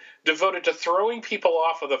room devoted to throwing people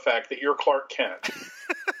off of the fact that you're Clark Kent.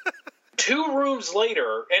 2 rooms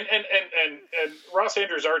later, and Ross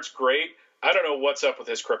Andrews' art's great. I don't know what's up with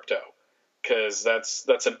his Krypto, because that's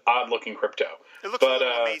an odd looking Krypto. It looks a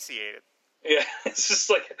little emaciated. Yeah, it's just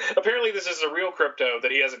like, apparently this is a real Krypto that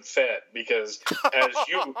he hasn't fed, because as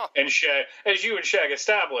you and Shag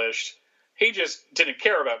established, he just didn't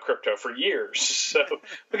care about Krypto for years. So,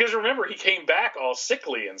 because remember, he came back all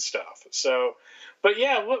sickly and stuff. So, but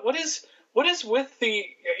yeah, what is with the,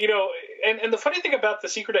 and the funny thing about the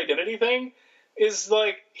secret identity thing is,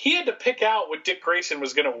 like, he had to pick out what Dick Grayson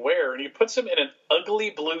was going to wear, and he puts him in an ugly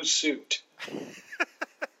blue suit.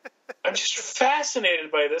 I'm just fascinated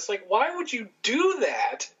by this. Like, why would you do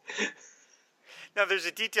that? Now, there's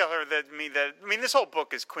a detail here this whole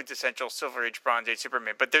book is quintessential Silver Age, Bronze Age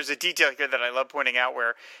Superman, but there's a detail here that I love pointing out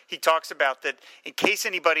where he talks about that in case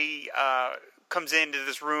anybody comes into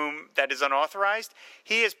this room that is unauthorized,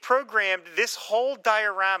 he has programmed this whole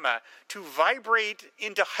diorama to vibrate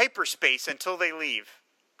into hyperspace until they leave.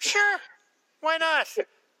 Sure, why not?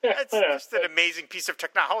 That's just an amazing piece of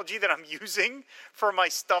technology that I'm using for my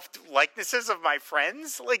stuffed likenesses of my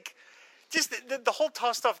friends. Like, just the whole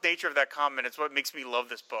tossed off nature of that comment is what makes me love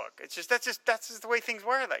this book. It's just that's just the way things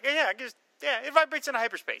were. Like, it vibrates in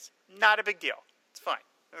hyperspace. Not a big deal. It's fine.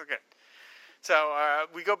 It's good. So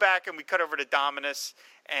we go back and we cut over to Dominus,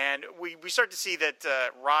 and we start to see that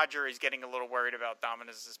Roger is getting a little worried about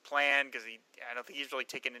Dominus's plan, because I don't think he's really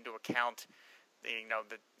taken into account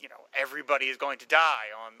that everybody is going to die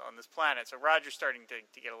on this planet. So Roger's starting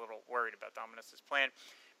to get a little worried about Dominus's plan.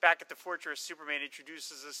 Back at the fortress, Superman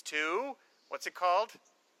introduces us to, what's it called?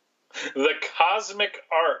 The Cosmic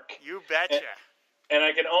Ark. You betcha. And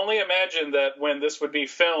I can only imagine that when this would be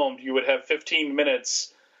filmed, you would have 15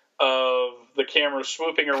 minutes of the camera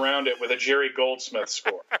swooping around it with a Jerry Goldsmith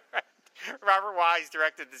score. Robert Wise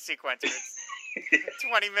directed the sequence. It's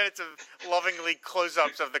 20 minutes of lovingly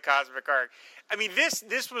close-ups of the Cosmic Ark. I mean,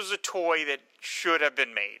 this was a toy that should have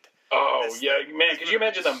been made. Oh, man, could you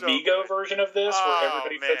imagine the Mego version of this, where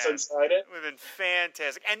everybody fits inside it? It would have been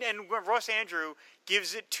fantastic. And Ross Andrew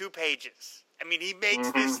gives it 2 pages. I mean, he makes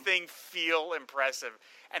this thing feel impressive.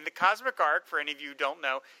 And the Cosmic Ark, for any of you who don't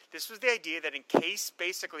know, this was the idea that in case,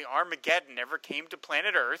 basically, Armageddon ever came to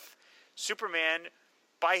planet Earth, Superman,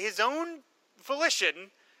 by his own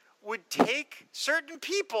volition, would take certain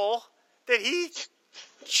people that he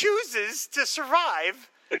chooses to survive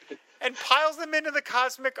and piles them into the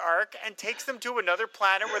Cosmic Ark and takes them to another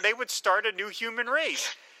planet where they would start a new human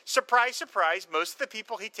race. Surprise, surprise, most of the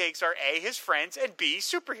people he takes are A, his friends, and B,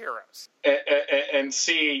 superheroes. And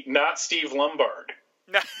C, not Steve Lombard.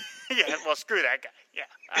 No, yeah, well, screw that guy. Yeah,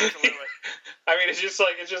 absolutely. I mean, it's just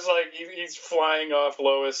like he's flying off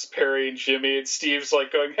Lois, Perry, and Jimmy, and Steve's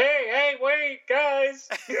like going, "Hey, wait, guys."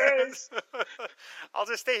 I'll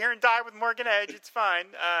just stay here and die with Morgan Edge. It's fine.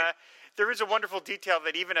 There is a wonderful detail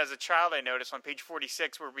that even as a child I noticed on page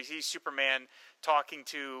 46, where we see Superman talking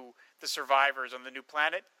to the survivors on the new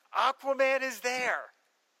planet. Aquaman is there.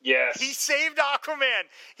 Yes. He saved Aquaman.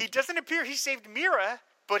 He doesn't appear he saved Mira,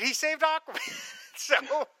 but he saved Aquaman. So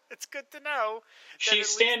it's good to know. She's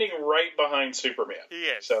standing right behind Superman. He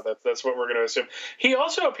is. So that's what we're going to assume. He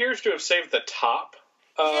also appears to have saved the top.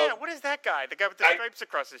 Yeah, what is that guy? The guy with the stripes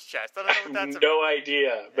across his chest. I don't know what that's about. No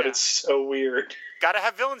idea, but it's so weird. Got to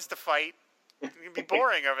have villains to fight. It'd be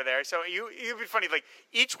boring over there. So it'd be funny. Like,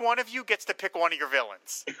 each one of you gets to pick one of your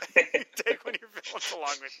villains. Take one of your villains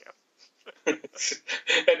along with you.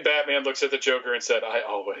 And Batman looks at the Joker and said, "I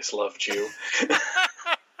always loved you."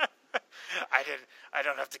 I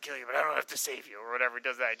don't have to kill you, but I don't have to save you, or whatever. He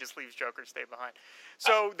does that. He just leaves Joker to stay behind.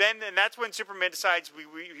 So and that's when Superman decides we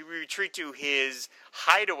retreat to his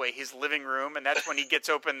hideaway, his living room, and that's when he gets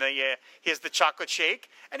open he has the chocolate shake,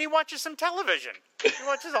 and he watches some television. He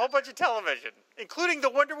watches a whole bunch of television, including the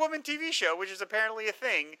Wonder Woman TV show, which is apparently a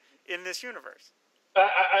thing in this universe.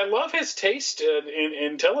 I love his taste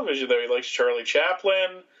in television, though. He likes Charlie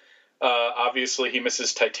Chaplin. Obviously, he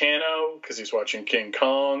misses Titano because he's watching King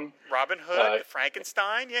Kong. Robin Hood,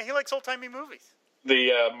 Frankenstein. Yeah, he likes old-timey movies.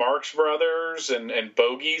 The Marx Brothers and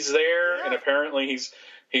Bogey's there. Yeah. And apparently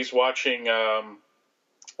he's watching, I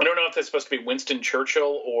don't know if that's supposed to be Winston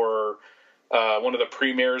Churchill or one of the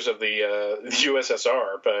premiers of the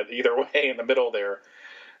USSR, but either way, in the middle there.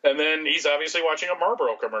 And then he's obviously watching a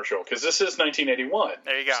Marlboro commercial because this is 1981.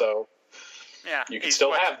 There you go. So yeah, you can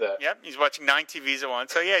still have that. Yep, he's watching 9 TVs at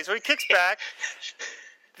once. So yeah, so he kicks back.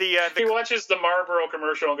 He watches the Marlboro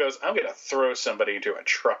commercial and goes, "I'm going to throw somebody into a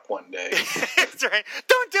truck one day." That's right.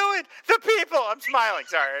 Don't do it. The people. I'm smiling.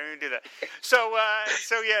 Sorry, I didn't do that. So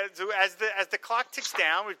as the clock ticks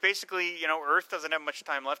down, which basically Earth doesn't have much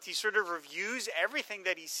time left, he sort of reviews everything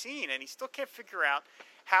that he's seen, and he still can't figure out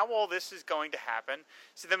how all this is going to happen.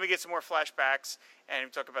 So then we get some more flashbacks, and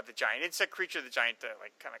we talk about the giant insect creature, the giant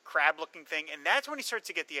kind of crab-looking thing, and that's when he starts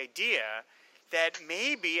to get the idea that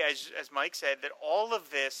maybe, as Mike said, that all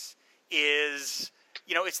of this is,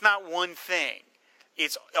 it's not one thing.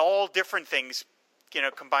 It's all different things,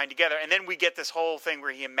 combined together. And then we get this whole thing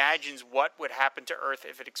where he imagines what would happen to Earth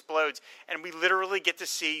if it explodes. And we literally get to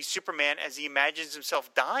see Superman as he imagines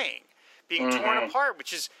himself dying, being torn apart,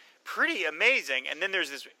 which is pretty amazing. And then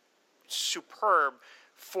there's this superb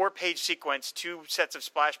 4-page sequence, 2 sets of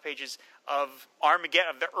splash pages of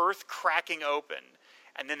Armageddon, of the Earth cracking open.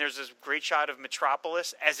 And then there's this great shot of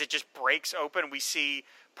Metropolis as it just breaks open. We see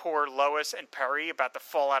poor Lois and Perry about to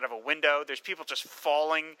fall out of a window. There's people just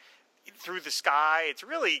falling through the sky. It's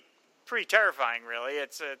really pretty terrifying, really.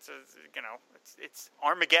 It's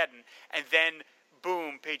Armageddon. And then,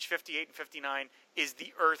 boom, page 58 and 59 is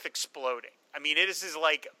the Earth exploding. I mean, this is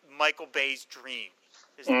like Michael Bay's dream,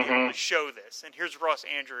 is to be able to show this. And here's Ross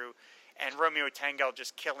Andrew and Romeo Tanghel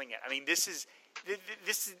just killing it. I mean, this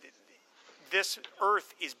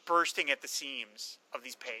Earth is bursting at the seams of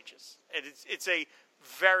these pages. It's a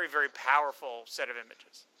very, very powerful set of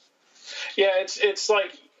images. Yeah, it's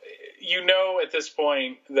like, at this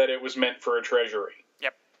point that it was meant for a Treasury.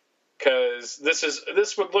 Yep. Because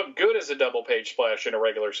this would look good as a double-page splash in a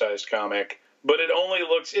regular-sized comic, but it only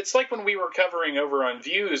looks... It's like when we were covering over on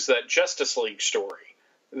Views that Justice League story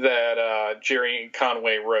that Jerry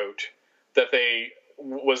Conway wrote, that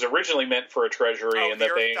was originally meant for a Treasury, and that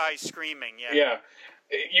the Earth dies screaming. Yeah,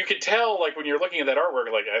 you could tell, like, when you're looking at that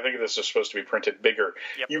artwork, like, I think this is supposed to be printed bigger.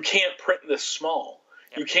 Yep. You can't print this small.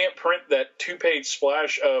 Yep. You can't print that 2-page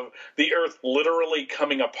splash of the Earth literally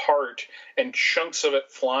coming apart and chunks of it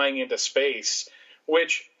flying into space,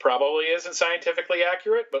 which probably isn't scientifically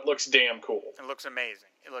accurate, but looks damn cool. It looks amazing.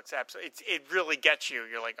 It looks absolutely. It really gets you.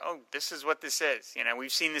 You're like, oh, this is what this is.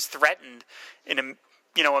 We've seen this threatened in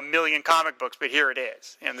a million comic books, but here it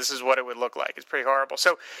is, and this is what it would look like. It's pretty horrible.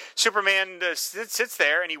 So Superman sits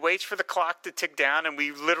there, and he waits for the clock to tick down, and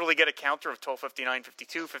we literally get a counter of 12:59,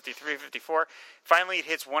 52, 53, 54. Finally, it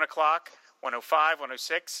hits 1 o'clock, 1:05,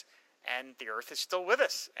 1:06, and the Earth is still with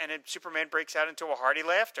us. And then Superman breaks out into a hearty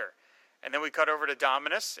laughter. And then we cut over to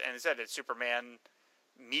Dominus, and it said that Superman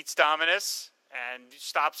meets Dominus and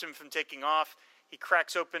stops him from taking off. He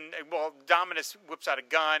cracks open, Dominus whips out a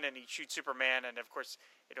gun, and he shoots Superman, and of course,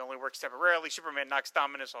 it only works temporarily. Superman knocks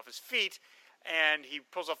Dominus off his feet, and he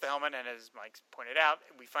pulls off the helmet, and as Mike pointed out,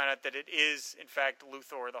 we find out that it is, in fact,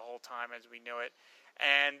 Luthor the whole time as we know it.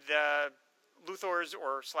 And Luthor's,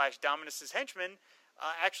 / Dominus's henchman,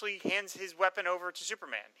 actually hands his weapon over to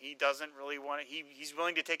Superman. He doesn't really want to, he's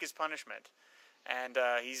willing to take his punishment. And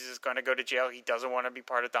he's just going to go to jail. He doesn't want to be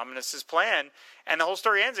part of Dominus's plan. And the whole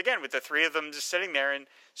story ends again with the three of them just sitting there. And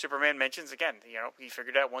Superman mentions again, he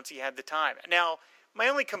figured out once he had the time. Now, my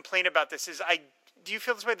only complaint about this is, do you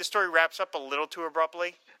feel this way? The story wraps up a little too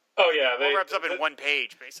abruptly. Oh yeah, it wraps up in 1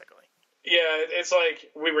 page basically. Yeah, it's like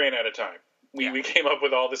we ran out of time. We came up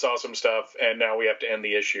with all this awesome stuff, and now we have to end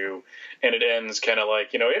the issue. And it ends kind of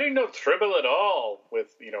like, it ain't no trouble at all, with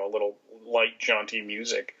a little light, jaunty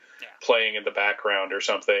music playing in the background or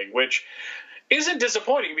something, which isn't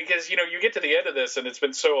disappointing because, you get to the end of this and it's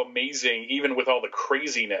been so amazing, even with all the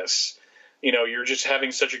craziness, you're just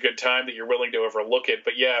having such a good time that you're willing to overlook it.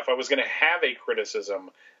 But yeah, if I was going to have a criticism,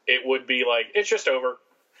 it would be like, it's just over.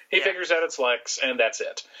 He figures out its Lex, and that's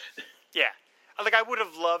it. Yeah. Like, I would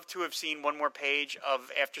have loved to have seen one more page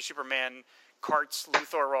of after Superman carts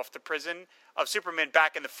Luthor off to prison, of Superman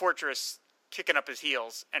back in the fortress kicking up his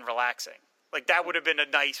heels and relaxing. Like, that would have been a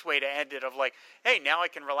nice way to end it, of like, hey, now I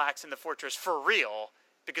can relax in the fortress for real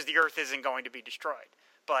because the Earth isn't going to be destroyed.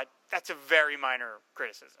 But that's a very minor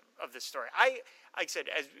criticism of this story. Like I said,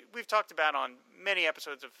 as we've talked about on many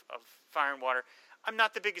episodes of Fire and Water, I'm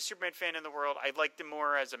not the biggest Superman fan in the world. I liked him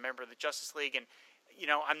more as a member of the Justice League, and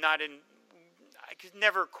I could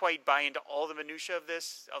never quite buy into all the minutia of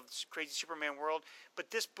this crazy Superman world.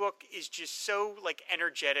 But this book is just so like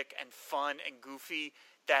energetic and fun and goofy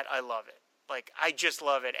that I love it. Like, I just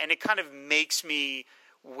love it, and it kind of makes me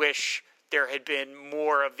wish there had been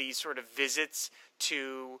more of these sort of visits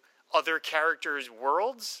to other characters'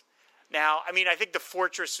 worlds. Now, I mean, I think the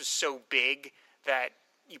fortress is so big that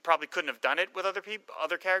you probably couldn't have done it with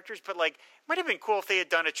other characters, but like, it might have been cool if they had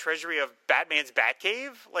done a treasury of Batman's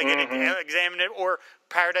Batcave, like, and examined it, or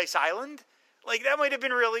Paradise Island. Like, that might have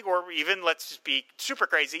been really, or even, let's just be super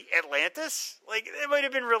crazy, Atlantis. Like, it might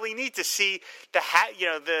have been really neat to see the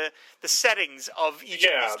settings of each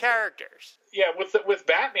of these characters. Yeah, with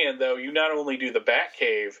Batman, though, you not only do the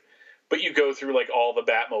Batcave, but you go through, like, all the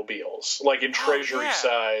Batmobiles, like in Treasury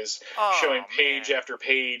size, showing page after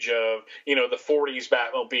page of, the 40s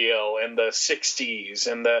Batmobile and the 60s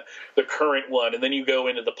and the current one. And then you go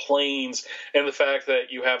into the planes and the fact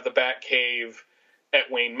that you have the Batcave at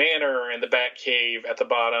Wayne Manor and the Batcave at the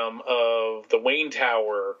bottom of the Wayne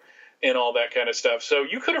Tower and all that kind of stuff. So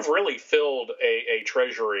you could have really filled a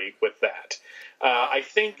treasury with that. I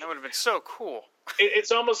think that would have been so cool. It's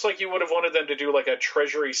almost like you would have wanted them to do like a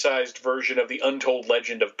treasury-sized version of the Untold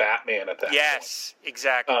Legend of Batman at that point. Yes,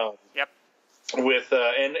 exactly. Yep. With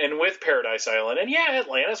and with Paradise Island, and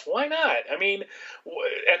Atlantis. Why not? I mean,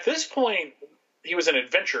 at this point, he was in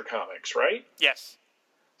Adventure Comics, right? Yes.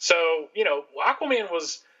 So, Aquaman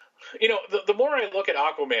was, the more I look at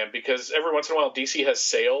Aquaman, because every once in a while DC has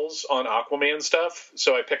sales on Aquaman stuff,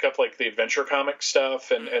 so I pick up, like, the Adventure Comics stuff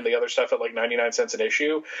and the other stuff at, like, 99 cents an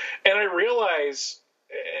issue, and I realize,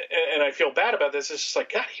 and I feel bad about this, it's just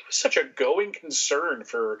like, God, he was such a going concern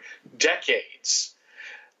for decades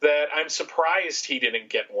that I'm surprised he didn't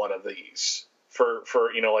get one of these for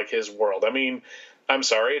like, his world. I mean, I'm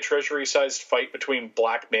sorry, a treasury-sized fight between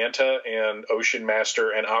Black Manta and Ocean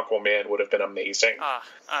Master and Aquaman would have been amazing.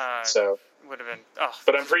 Would have been.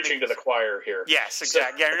 But I'm preaching to the choir here. Yes,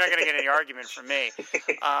 exactly. You're not going to get any argument from me.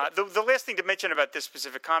 The last thing to mention about this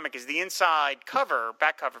specific comic is the inside cover,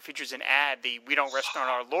 back cover, features an ad, the "We Don't Rest on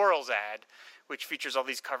Our Laurels" ad, which features all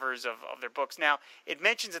these covers of their books. Now, it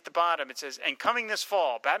mentions at the bottom, it says, "And coming this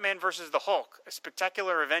fall, Batman versus the Hulk, a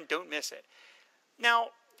spectacular event, don't miss it."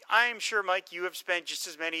 Now, I'm sure, Mike, you have spent just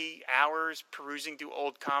as many hours perusing through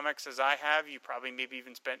old comics as I have. You probably maybe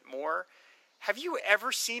even spent more. Have you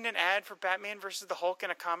ever seen an ad for Batman versus the Hulk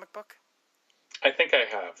in a comic book? I think I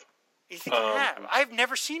have. You think you have? I've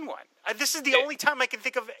never seen one. This is the only time I can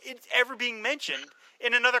think of it ever being mentioned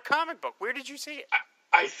in another comic book. Where did you see it?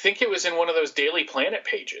 I think it was in one of those Daily Planet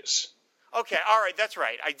pages. Okay, all right, that's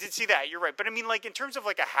right. I did see that. You're right. But I mean, like, in terms of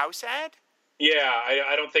like a house ad? Yeah,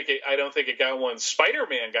 I don't think it got one.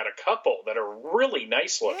 Spider-Man got a couple that are really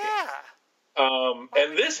nice looking. Yeah.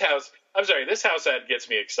 And this house ad gets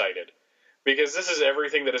me excited because this is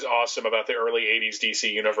everything that is awesome about the early 80s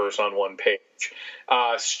DC universe on one page.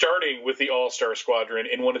 Starting with the All-Star Squadron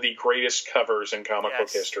in one of the greatest covers in comic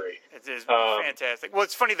book history. It is fantastic. Well,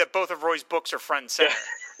 it's funny that both of Roy's books are front and center.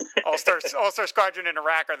 All-Star Squadron and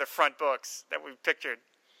Iraq are the front books that we've pictured.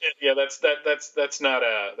 Yeah, that's not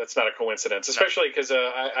a coincidence, especially because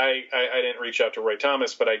I didn't reach out to Roy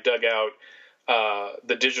Thomas, but I dug out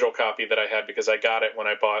the digital copy that I had because I got it when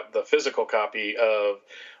I bought the physical copy of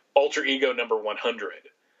Alter Ego number 100,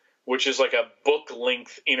 which is like a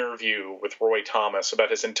book-length interview with Roy Thomas about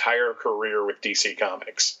his entire career with DC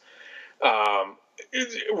Comics.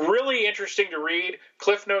 It's really interesting to read.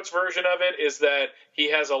 Cliff Notes version of it is that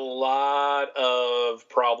he has a lot of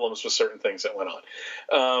problems with certain things that went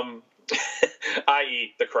on,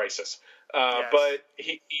 i.e. the Crisis. But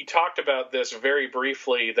he talked about this very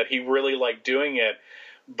briefly, that he really liked doing it.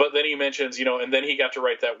 But then he mentions, and then he got to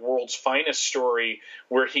write that World's Finest story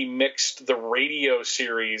where he mixed the radio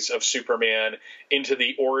series of Superman into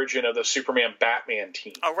the origin of the Superman-Batman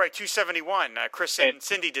team. Oh, right, 271. Chris and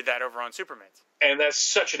Cindy did that over on Superman. And that's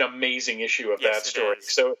such an amazing issue of that story.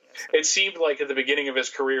 So it seemed like at the beginning of his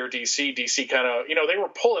career, DC kind of, they were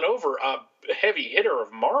pulling over a heavy hitter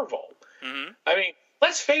of Marvel. Mm-hmm. I mean,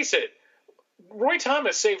 let's face it, Roy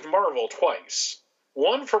Thomas saved Marvel twice.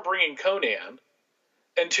 One for bringing Conan,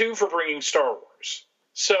 and two for bringing Star Wars.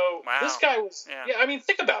 So this guy was,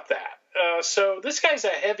 think about that. So this guy's a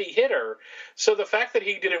heavy hitter. So the fact that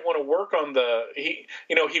he didn't want to work on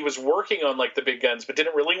he was working on like the big guns, but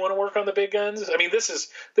didn't really want to work on the big guns. I mean, this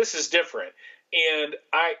is different. And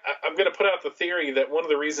I'm going to put out the theory that one of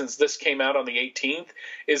the reasons this came out on the 18th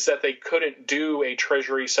is that they couldn't do a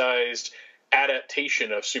Treasury-sized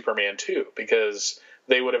adaptation of Superman 2 because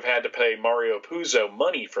they would have had to pay Mario Puzo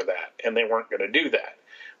money for that, and they weren't going to do that,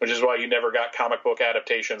 which is why you never got comic book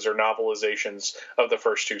adaptations or novelizations of the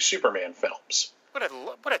first two Superman films. What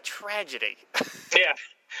a tragedy. Yeah,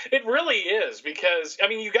 it really is, because, I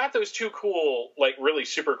mean, you got those two cool, like, really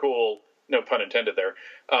super cool, no pun intended there,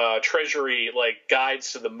 Treasury, like,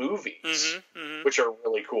 guides to the movies, which are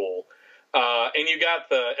really cool. And you got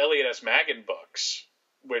the Elliot S. Maggin books,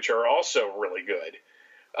 which are also really good.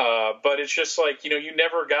 But it's just like, you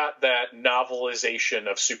never got that novelization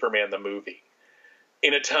of Superman the movie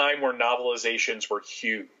in a time where novelizations were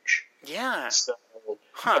huge. Yeah. So,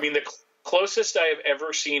 I mean, the closest I have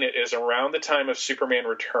ever seen it is around the time of Superman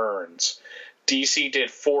Returns. DC did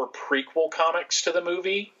 4 prequel comics to the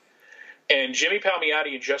movie, and Jimmy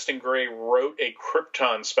Palmiotti and Justin Gray wrote a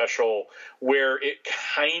Krypton special where it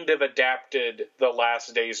kind of adapted the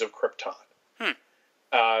last days of Krypton.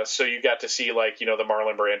 So you got to see, like, the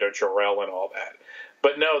Marlon Brando, Jor-El, and all that.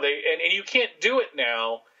 But no, and you can't do it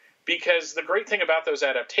now, because the great thing about those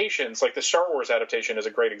adaptations, like the Star Wars adaptation is a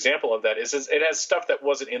great example of that, is it has stuff that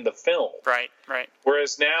wasn't in the film. Right.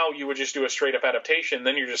 Whereas now you would just do a straight-up adaptation,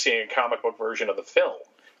 then you're just seeing a comic book version of the film.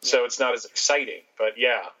 Yeah. So it's not as exciting. But,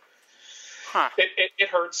 yeah. It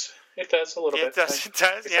hurts. It does a little bit. It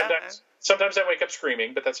does, yeah. Sometimes I wake up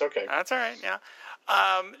screaming, but that's okay. That's all right, yeah.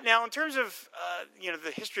 Now, in terms of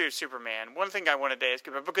the history of Superman, one thing I wanted to ask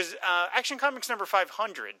you about, because Action Comics number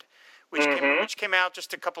 500, which came out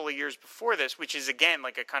just a couple of years before this, which is again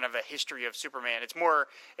like a kind of a history of Superman.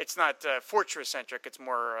 It's not Fortress centric. It's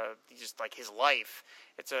more just like his life.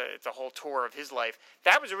 It's a whole tour of his life.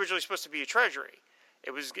 That was originally supposed to be a Treasury.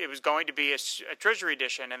 It was going to be a Treasury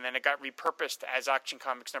edition, and then it got repurposed as Action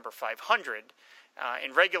Comics number 500.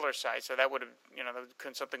 In regular size, so that would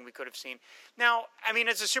have, something we could have seen. Now, I mean,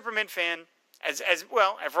 as a Superman fan, as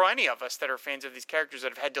well, for any of us that are fans of these characters that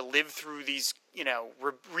have had to live through these,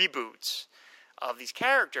 reboots of these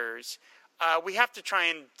characters, we have to try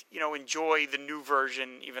and, enjoy the new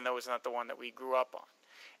version, even though it's not the one that we grew up on.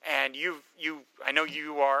 And I know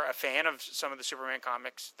you are a fan of some of the Superman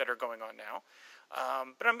comics that are going on now.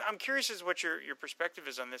 But I'm curious as what your perspective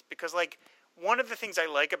is on this, because, like, one of the things I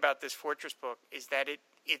like about this Fortress book is that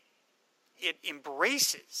it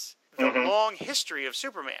embraces the long history of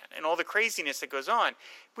Superman and all the craziness that goes on.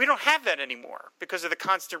 We don't have that anymore because of the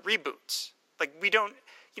constant reboots. Like, we don't,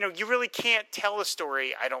 you really can't tell a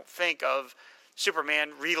story, I don't think, of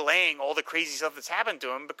Superman relaying all the crazy stuff that's happened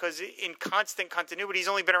to him, because in constant continuity, he's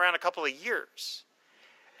only been around a couple of years.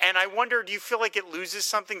 And I wonder, do you feel like it loses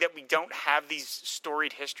something that we don't have these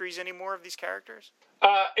storied histories anymore of these characters?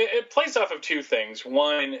 It plays off of two things.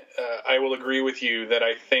 One, I will agree with you that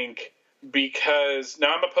I think because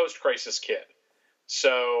now I'm a post-crisis kid,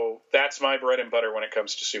 so that's my bread and butter when it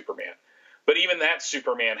comes to Superman. But even that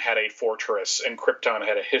Superman had a fortress, and Krypton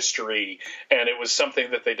had a history, and it was something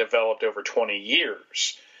that they developed over 20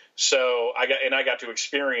 years. So I got to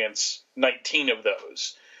experience 19 of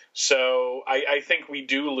those. So I think we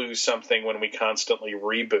do lose something when we constantly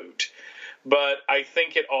reboot. But I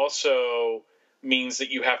think it also means that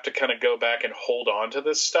you have to kind of go back and hold on to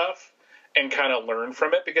this stuff and kind of learn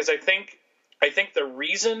from it. Because I think the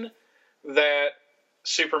reason that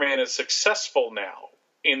Superman is successful now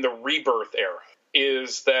in the rebirth era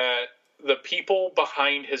is that the people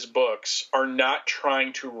behind his books are not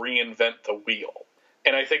trying to reinvent the wheel.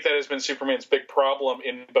 And I think that has been Superman's big problem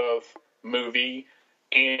in both movie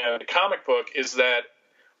and comic book, is that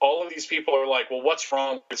all of these people are like, well, what's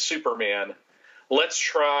wrong with Superman? Let's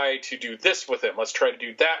try to do this with him. Let's try to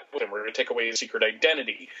do that with him. We're going to take away his secret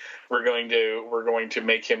identity. We're going to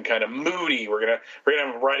make him kind of moody. We're going to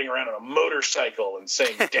have him riding around on a motorcycle and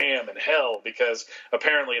saying damn and hell, because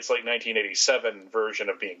apparently it's like 1987 version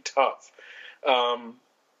of being tough.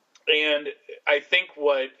 And I think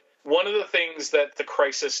one of the things that the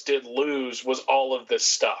Crisis did lose was all of this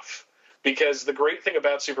stuff. Because the great thing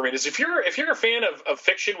about Superman is if you're a fan of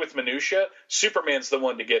fiction with minutia, Superman's the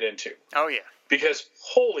one to get into. Oh yeah. Because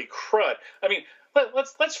holy crud! I mean,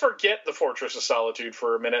 let's forget the Fortress of Solitude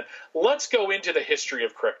for a minute. Let's go into the history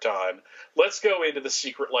of Krypton. Let's go into the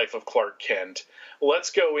secret life of Clark Kent.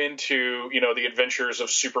 Let's go into the adventures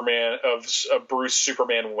of Superman, of Bruce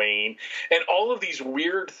Superman Wayne, and all of these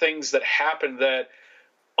weird things that happen that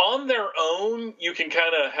on their own, you can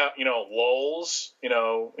kind of have, lulls,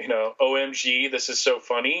 OMG, this is so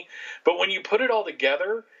funny. But when you put it all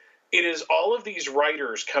together, it is all of these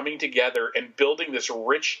writers coming together and building this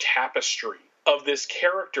rich tapestry of this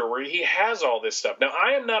character where he has all this stuff. Now,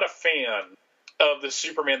 I am not a fan of the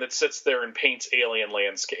Superman that sits there and paints alien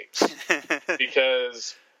landscapes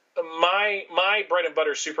because my bread and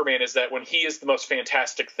butter Superman is that when he is the most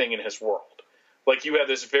fantastic thing in his world. Like, you have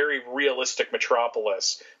this very realistic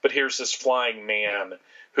metropolis, but here's this flying man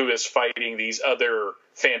who is fighting these other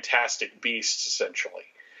fantastic beasts, essentially.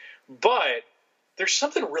 But there's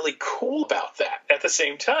something really cool about that at the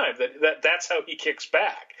same time, that's how he kicks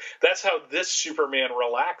back. That's how this Superman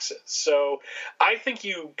relaxes. So I think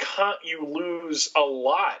you lose a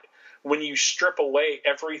lot when you strip away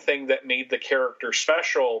everything that made the character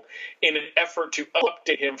special in an effort to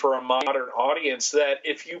update him for a modern audience that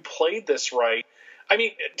if you played this right. I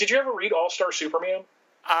mean, did you ever read All-Star Superman?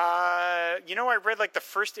 I read like the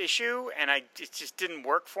first issue, and it just didn't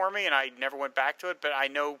work for me, and I never went back to it. But I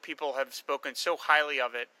know people have spoken so highly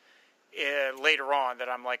of it later on that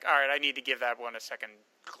I'm like, all right, I need to give that one a second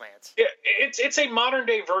glance. Yeah, it's a modern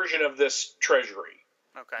day version of this Treasury.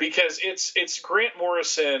 Okay. Because it's Grant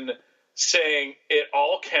Morrison saying it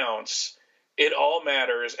all counts, it all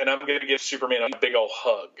matters, and I'm going to give Superman a big old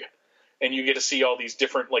hug. And you get to see all these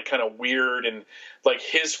different, like, kind of weird and, like,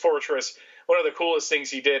 his fortress. One of the coolest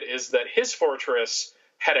things he did is that his fortress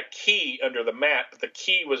had a key under the mat, but the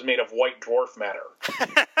key was made of white dwarf matter.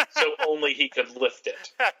 So only he could lift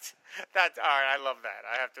it. That's all right. I love that.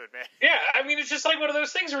 I have to admit. Yeah, I mean, it's just like one of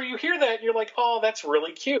those things where you hear that and you're like, oh, that's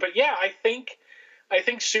really cute. But yeah, I think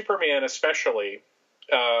Superman especially,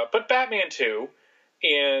 but Batman too,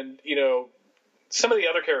 and, some of the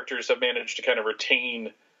other characters have managed to kind of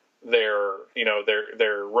retain their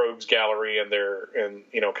rogues gallery and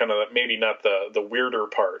kind of maybe not the weirder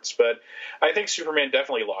parts, but I think Superman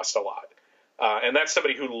definitely lost a lot. And that's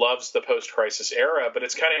somebody who loves the post-crisis era, but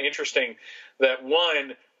it's kind of interesting that,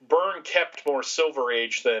 one, Byrne kept more Silver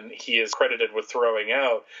Age than he is credited with throwing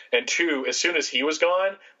out, and two, as soon as he was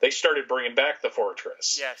gone, they started bringing back the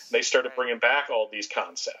Fortress. Yes, they started bringing back all these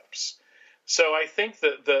concepts. So I think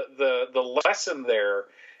that the lesson there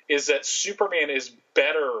is that Superman is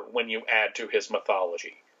better when you add to his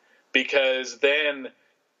mythology, because then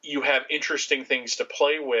you have interesting things to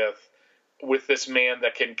play with this man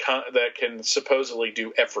that can supposedly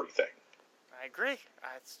do everything. I agree.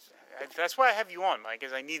 That's why I have you on, Mike,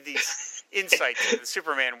 is I need these insights into the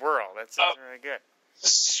Superman world. That's really good.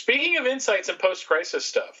 Speaking of insights and post-crisis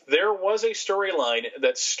stuff, there was a storyline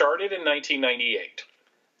that started in 1998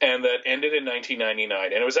 and that ended in 1999.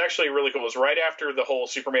 And it was actually really cool. It was right after the whole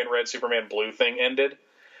Superman Red, Superman Blue thing ended.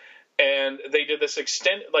 And they did this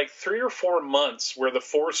 3 or 4 months where the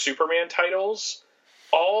 4 Superman titles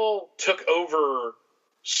all took over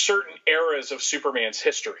certain eras of Superman's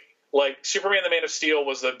history. Like, Superman the Man of Steel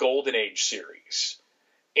was the Golden Age series.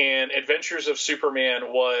 And Adventures of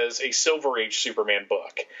Superman was a Silver Age Superman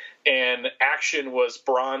book. And Action was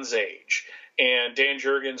Bronze Age. And Dan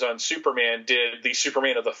Jurgens on Superman did the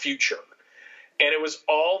Superman of the Future. And it was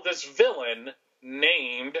all this villain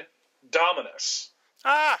named Dominus.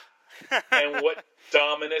 And what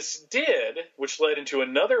Dominus did, which led into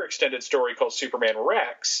another extended story called Superman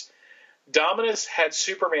Rex, Dominus had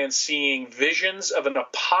Superman seeing visions of an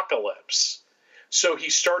apocalypse. So he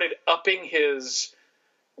started upping his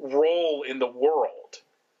role in the world.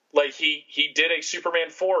 Like, he did a Superman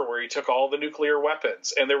 4 where he took all the nuclear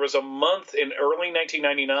weapons. And there was a month in early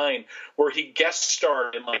 1999 where he guest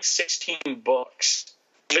starred in like 16 books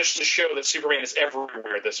just to show that Superman is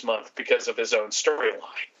everywhere this month because of his own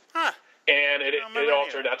storyline. Huh. And it all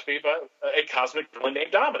turned out to be about a cosmic villain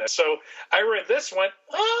named Dominus. So I read this and went,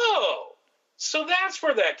 oh, so that's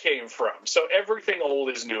where that came from. So everything old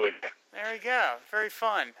is new again. There you go. Very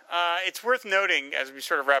fun. It's worth noting, as we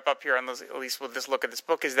sort of wrap up here, on at least with this look at this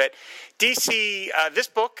book, is that DC, this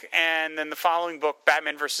book and then the following book,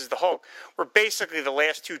 Batman versus the Hulk, were basically the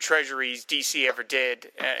last 2 treasuries DC ever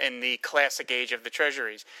did in the classic age of the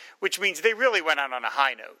treasuries, which means they really went out on a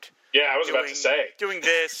high note. Yeah, I was about to say. Doing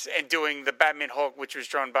this and doing the Batman Hulk, which was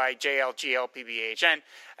drawn by JLGLPBH.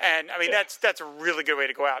 And I mean, that's a really good way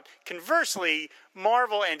to go out. Conversely,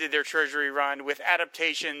 Marvel ended their Treasury run with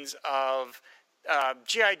adaptations of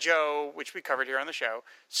G.I. Joe, which we covered here on the show,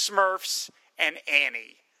 Smurfs, and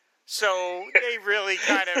Annie. So they really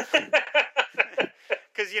kind of...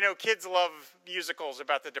 Because, kids love musicals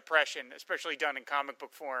about the Depression, especially done in comic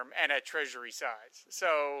book form and at Treasury size.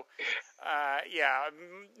 So, yeah.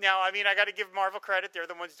 Now, I mean, I got to give Marvel credit. They're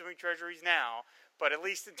the ones doing Treasuries now. but at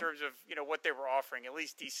least in terms of what they were offering, at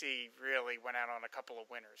least DC really went out on a couple of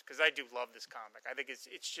winners, because I do love this comic. I think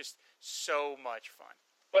it's just so much fun.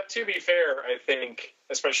 But to be fair, I think,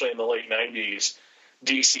 especially in the late 90s,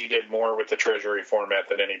 DC did more with the Treasury format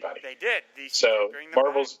than anybody. They did. DC so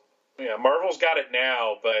Marvel's got it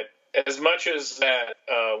now, but as much as that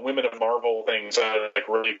Women of Marvel things are like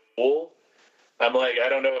really cool, I'm like, I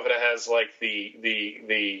don't know if it has like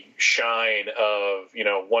the shine of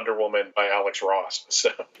Wonder Woman by Alex Ross. So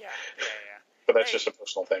yeah. But that's just a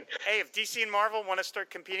personal thing. Hey, if DC and Marvel want to start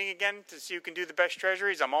competing again to see who can do the best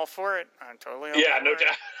treasuries, I'm all for it. I'm totally all yeah, for no it.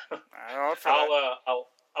 doubt. I'm all for that.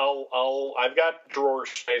 I've got drawer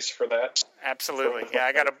space for that. Absolutely. Yeah,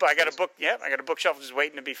 I got a book. Yeah, I got a bookshelf just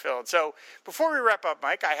waiting to be filled. So before we wrap up,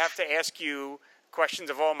 Mike, I have to ask you questions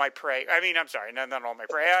of all my prey. I'm sorry, not all my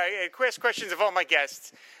prey. I ask questions of all my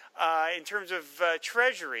guests in terms of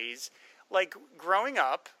treasuries. Like growing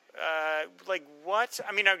up, like what?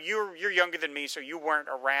 I mean, you're younger than me, so you weren't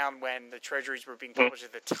around when the treasuries were being published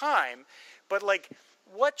at the time. But like,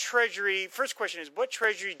 what treasury? First question is, what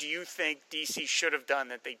treasury do you think DC should have done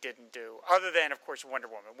that they didn't do? Other than, of course, Wonder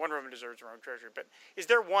Woman. Wonder Woman deserves her own treasury. But is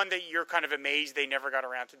there one that you're kind of amazed they never got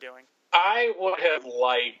around to doing? I would have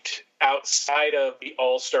liked, outside of the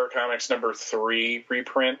All-Star Comics #3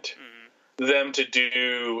 reprint, them to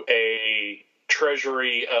do a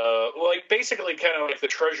treasury, like basically kind of like the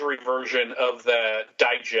treasury version of the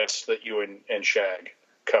digest that you and Shag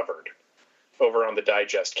covered over on the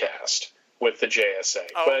Digest cast with the JSA.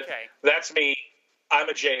 Oh, but okay. That's me. I'm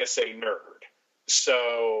a JSA nerd.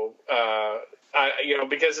 So,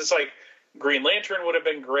 because it's like Green Lantern would have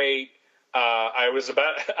been great. I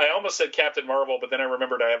almost said Captain Marvel, but then I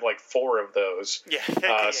remembered I have like 4 of those. Yeah,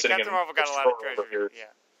 Captain Marvel got a lot of treasury. Yeah.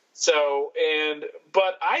 So,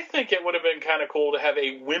 but I think it would have been kind of cool to have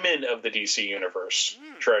a Women of the DC Universe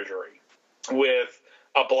treasury with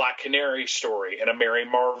a Black Canary story and a Mary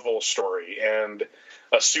Marvel story and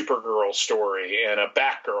a Supergirl story and a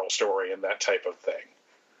Batgirl story and that type of thing.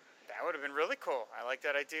 That would have been really cool. I like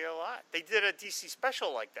that idea a lot. They did a DC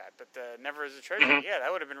special like that, but never as a treasury. Yeah,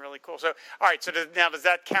 that would have been really cool. So, all right. So now does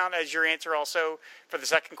that count as your answer also for the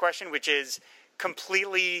second question, which is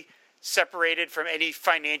completely separated from any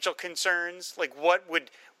financial concerns? Like, what would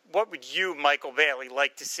you, Michael Bailey,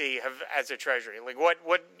 like to see as a treasury? Like, what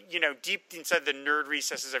deep inside the nerd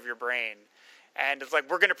recesses of your brain, and it's like,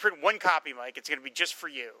 we're going to print one copy, Mike. It's going to be just for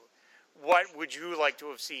you. What would you like to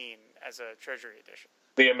have seen as a treasury edition?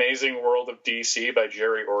 The Amazing World of DC by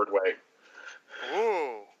Jerry Ordway.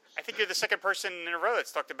 Ooh. I think you're the second person in a row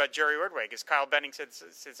that's talked about Jerry Ordway, because Kyle Benning said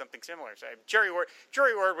something similar. So Jerry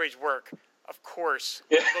Ordway's work, of course,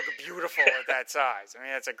 would look beautiful at that size. I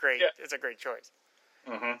mean, that's a great choice.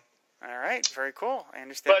 Mm-hmm. All right, very cool. I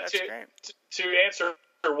understand. But that's great. To answer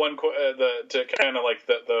one, to kind of like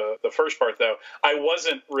the first part though, I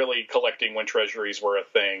wasn't really collecting when treasuries were a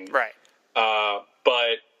thing, right?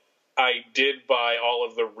 But I did buy all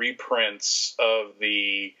of the reprints of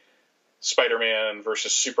the Spider-Man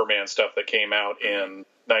versus Superman stuff that came out in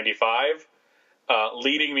 '95,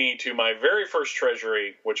 leading me to my very first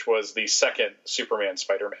treasury, which was the second Superman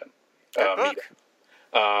Spider-Man meeting,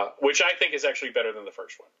 which I think is actually better than the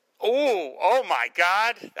first one. Oh my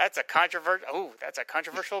God, that's a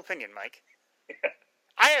controversial opinion, Mike.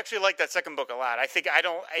 I actually like that second book a lot. I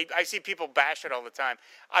see people bash it all the time.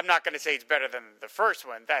 I'm not going to say it's better than the first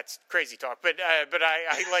one. That's crazy talk. But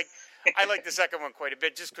I like the second one quite a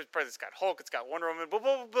bit, just because it's got Hulk, it's got Wonder Woman.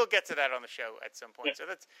 We'll get to that on the show at some point. Yeah.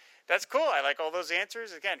 So that's cool. I like all those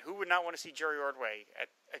answers. Again, who would not want to see Jerry Ordway at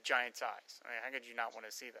a giant size? I mean, how could you not want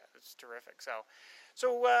to see that? It's terrific.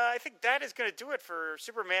 So I think that is going to do it for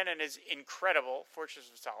Superman and his incredible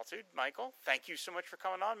Fortress of Solitude. Michael, thank you so much for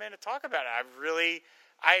coming on, man, to talk about it.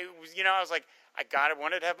 I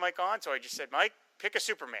wanted to have Mike on, so I just said, Mike, pick a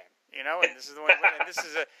Superman, and this is the one. And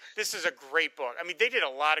this is a great book. I mean, they did a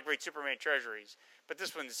lot of great Superman treasuries, but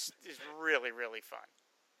this one is really, really fun.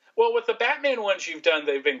 Well, with the Batman ones you've done,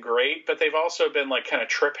 they've been great, but they've also been like kind of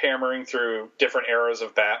trip hammering through different eras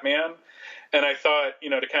of Batman. And I thought,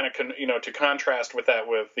 to kind of, to contrast with that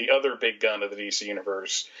with the other big gun of the DC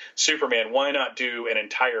universe, Superman, why not do an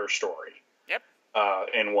entire story? Yep.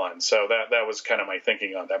 In one. So that was kind of my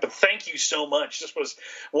thinking on that. But thank you so much. This was,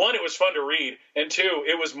 one, it was fun to read, and two,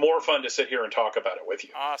 it was more fun to sit here and talk about it with you.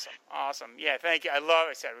 Awesome. Yeah, thank you. I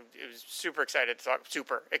was super excited to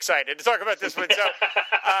talk about this one.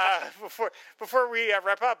 So before we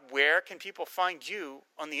wrap up, where can people find you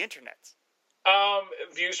on the internet?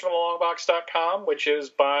 Viewsfromthelongbox.com, which is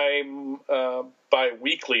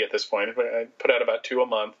bi-weekly at this point. I put out about 2 a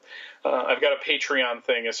month. I've got a Patreon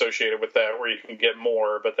thing associated with that where you can get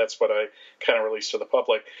more, but that's what I kind of released to the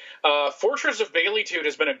public. Fortress of Baileytude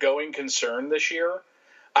has been a going concern this year.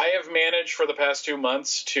 I have managed for the past 2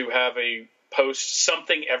 months to have a post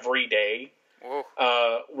something every day.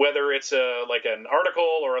 Whether it's like an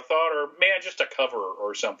article or a thought or, just a cover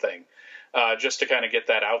or something, just to kind of get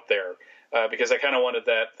that out there. Because I kind of wanted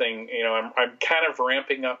that thing, I'm kind of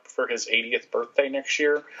ramping up for his 80th birthday next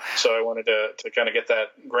year, so I wanted to kind of get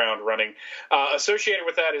that ground running. Associated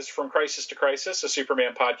with that is From Crisis to Crisis, a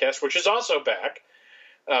Superman podcast, which is also back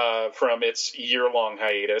from its year-long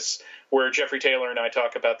hiatus, where Jeffrey Taylor and I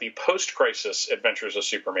talk about the post-crisis adventures of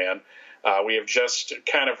Superman. We have just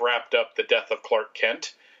kind of wrapped up the death of Clark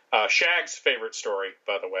Kent, Shag's favorite story,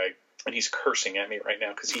 by the way. And he's cursing at me right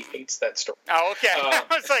now because he hates that story. Oh, okay. I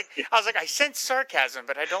was like, I sense sarcasm,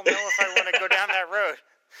 but I don't know if I want to go down that road.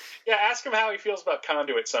 Yeah, ask him how he feels about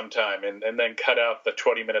Conduit sometime, and then cut out the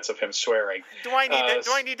 20 minutes of him swearing. Do I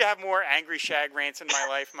need to have more angry Shag rants in my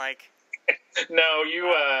life, Mike? No,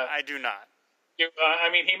 I do not. He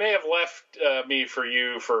may have left me for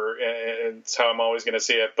you, it's how I'm always going to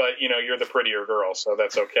see it, but, you're the prettier girl, so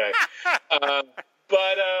that's okay.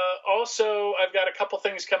 But also, I've got a couple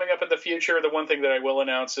things coming up in the future. The one thing that I will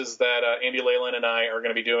announce is that Andy Leyland and I are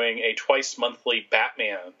going to be doing a twice-monthly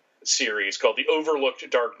Batman series called The Overlooked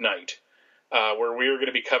Dark Knight, where we are going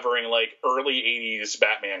to be covering, early 80s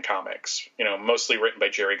Batman comics, mostly written by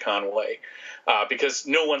Jerry Conway, because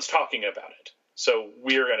no one's talking about it. So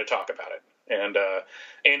we are going to talk about it. And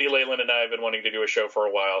Andy Leyland and I have been wanting to do a show for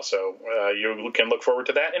a while, so you can look forward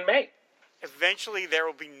to that in May. Eventually, there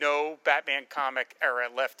will be no Batman comic era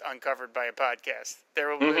left uncovered by a podcast.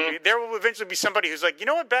 There will eventually be somebody who's like, you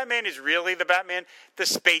know what Batman is really the Batman? The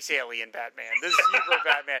space alien Batman. The Zebra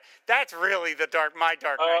Batman. That's really my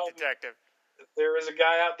Dark Knight detective. There is a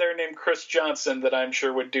guy out there named Chris Johnson that I'm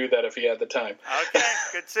sure would do that if he had the time. Okay,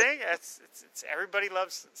 good seeing. It's everybody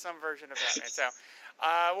loves some version of Batman. So,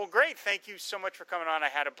 well, great. Thank you so much for coming on. I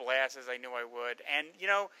had a blast, as I knew I would. And,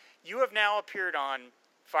 you have now appeared on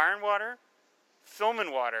Fire and Water, Film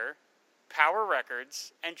and Water, Power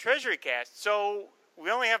Records, and TreasuryCast. So we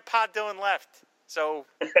only have Pod Dylan left. So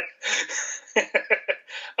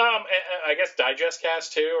I guess Digest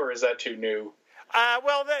Cast too, or is that too new? I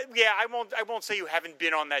won't say you haven't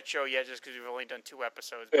been on that show yet, just because we've only done 2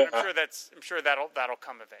 episodes. But I'm sure that'll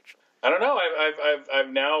come eventually. I don't know. I've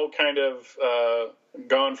now kind of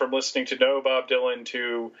gone from listening to no Bob Dylan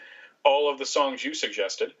to all of the songs you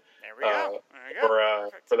suggested. There we go.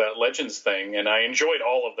 For that Legends thing, and I enjoyed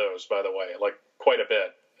all of those, by the way, quite a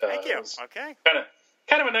bit. Thank you. Okay.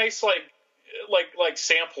 Kind of a nice like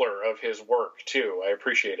sampler of his work too. I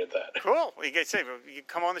appreciated that. Cool. Well, you can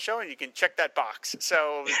come on the show and you can check that box.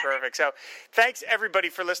 So it'll be perfect. So thanks everybody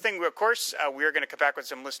for listening. Of course, we are going to come back with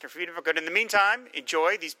some listener feedback. But in the meantime,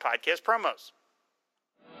 enjoy these podcast promos.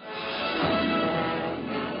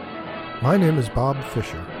 My name is Bob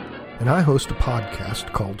Fisher, and I host a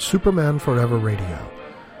podcast called Superman Forever Radio.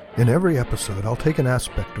 In every episode, I'll take an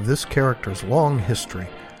aspect of this character's long history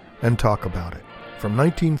and talk about it, from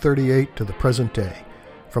 1938 to the present day.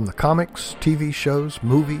 From the comics, TV shows,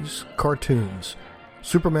 movies, cartoons,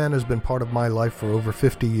 Superman has been part of my life for over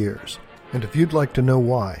 50 years, and if you'd like to know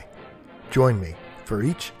why, join me for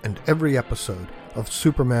each and every episode of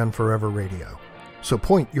Superman Forever Radio. So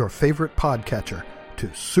point your favorite podcatcher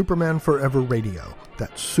to Superman Forever Radio.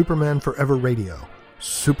 That's Superman Forever Radio.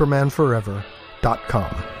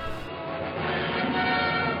 SupermanForever.com.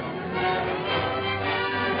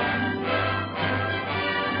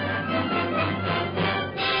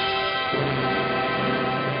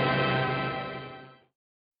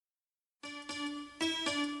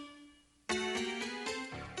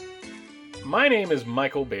 My name is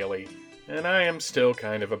Michael Bailey, and I am still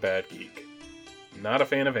kind of a bad geek. Not a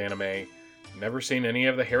fan of anime, never seen any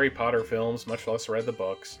of the Harry Potter films, much less read the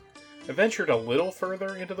books. I ventured a little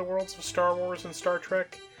further into the worlds of Star Wars and Star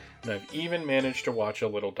Trek, and I've even managed to watch a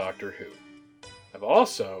little Doctor Who. I've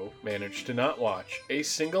also managed to not watch a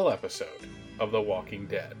single episode of The Walking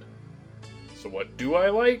Dead. So what do I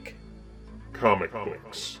like? Comic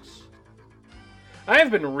books. I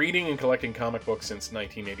have been reading and collecting comic books since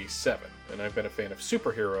 1987, and I've been a fan of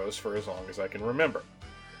superheroes for as long as I can remember.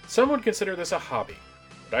 Some would consider this a hobby,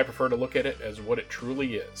 but I prefer to look at it as what it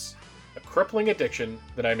truly is, a crippling addiction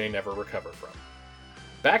that I may never recover from.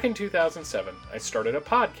 Back in 2007, I started a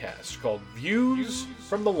podcast called Views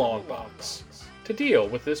from the Long Box to deal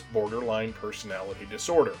with this borderline personality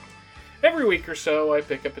disorder. Every week or so, I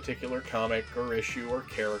pick a particular comic or issue or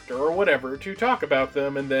character or whatever to talk about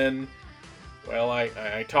them, and then, well,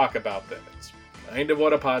 I talk about them. It's kind of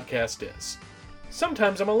what a podcast is.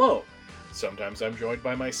 Sometimes I'm alone. Sometimes I'm joined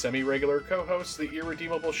by my semi-regular co-hosts, the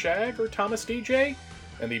Irredeemable Shag or Thomas DJ,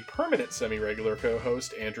 and the permanent semi-regular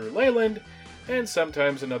co-host, Andrew Leyland, and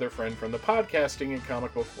sometimes another friend from the podcasting and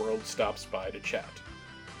comic book world stops by to chat.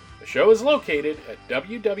 The show is located at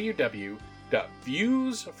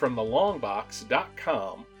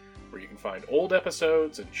www.viewsfromthelongbox.com, where you can find old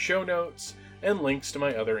episodes and show notes and links to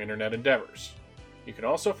my other internet endeavors. You can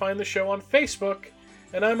also find the show on Facebook,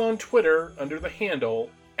 and I'm on Twitter under the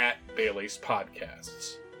handle @Bailey's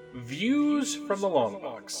Podcasts. Views from the Long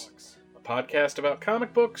Box, a podcast about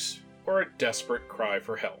comic books or a desperate cry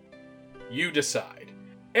for help. You decide.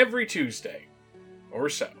 Every Tuesday, or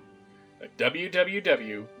so, at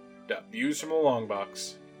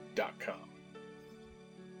www.viewsfromthelongbox.com.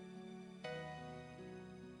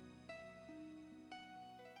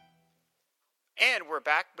 And we're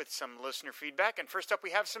back with some listener feedback. And first up, we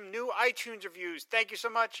have some new iTunes reviews. Thank you so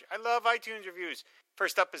much. I love iTunes reviews.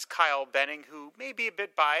 First up is Kyle Benning, who may be a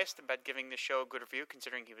bit biased about giving the show a good review,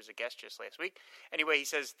 considering he was a guest just last week. Anyway, he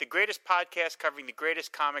says, the greatest podcast covering the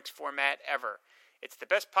greatest comics format ever. It's the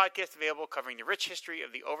best podcast available covering the rich history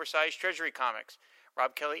of the oversized Treasury comics.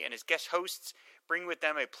 Rob Kelly and his guest hosts bring with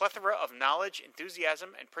them a plethora of knowledge,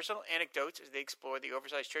 enthusiasm, and personal anecdotes as they explore the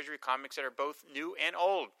oversized Treasury comics that are both new and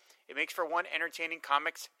old. It makes for one entertaining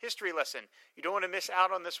comics history lesson. You don't want to miss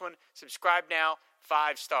out on this one. Subscribe now.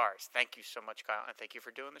 5 stars. Thank you so much, Kyle, and thank you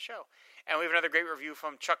for doing the show. And we have another great review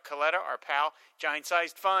from Chuck Coletta, our pal, Giant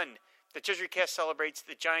Sized Fun. The TreasuryCast celebrates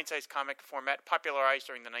the giant-sized comic format popularized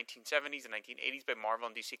during the 1970s and 1980s by Marvel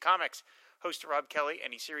and DC Comics. Host Rob Kelly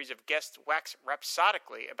and a series of guests wax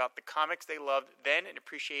rhapsodically about the comics they loved then and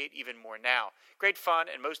appreciate even more now. Great fun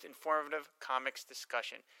and most informative comics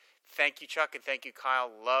discussion. Thank you, Chuck, and thank you,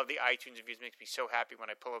 Kyle. Love the iTunes reviews. Makes me so happy when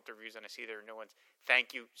I pull up the reviews and I see there are new ones.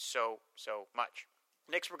 Thank you so much.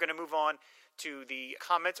 Next, we're going to move on to the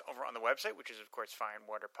comments over on the website, which is, of course,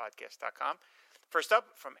 fireandwaterpodcast.com. First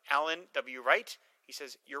up, from Alan W. Wright. He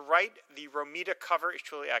says, you're right, the Romita cover is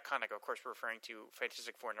truly iconic. Of course, we're referring to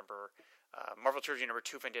Fantastic Four Marvel Trilogy number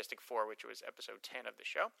 2, Fantastic Four, which was episode 10 of the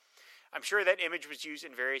show. I'm sure that image was used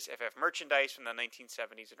in various FF merchandise from the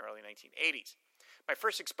 1970s and early 1980s. My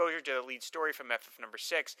first exposure to the lead story from FF number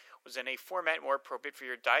 6 was in a format more appropriate for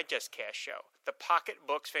your Digest Cast show, the Pocket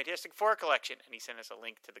Books Fantastic Four collection, and he sent us a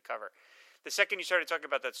link to the cover. The second you started talking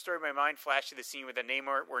about that story, my mind flashed to the scene where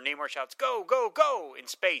Namor shouts, "Go, go, go!" in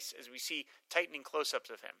space as we see tightening close-ups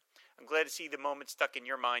of him. I'm glad to see the moment stuck in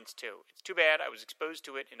your minds, too. It's too bad I was exposed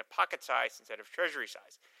to it in a pocket size instead of treasury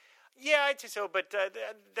size. Yeah, I'd say so, but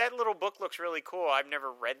that little book looks really cool. I've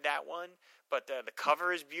never read that one, but the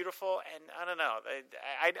cover is beautiful, and I don't know.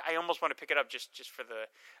 I almost want to pick it up just for the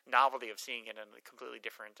novelty of seeing it in a completely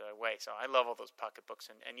different way. So I love all those pocket books,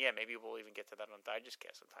 and yeah, maybe we'll even get to that on Digest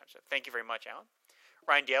Cast sometime. So thank you very much, Alan.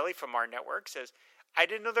 Ryan Daly from our network says, I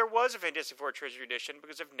didn't know there was a Fantastic Four Treasury Edition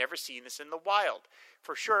because I've never seen this in the wild.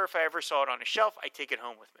 For sure, if I ever saw it on a shelf, I'd take it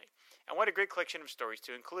home with me. And what a great collection of stories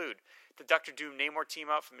to include. The Dr. Doom Namor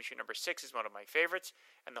team-up from issue number 6 is one of my favorites,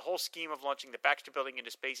 and the whole scheme of launching the Baxter Building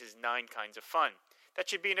into space is 9 kinds of fun. That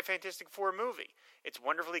should be in a Fantastic Four movie. It's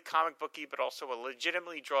wonderfully comic booky, but also a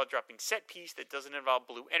legitimately jaw-dropping set piece that doesn't involve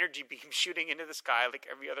blue energy beams shooting into the sky like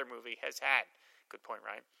every other movie has had. Good point,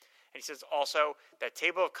 Ryan. And he says also, that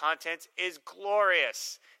table of contents is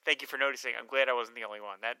glorious. Thank you for noticing. I'm glad I wasn't the only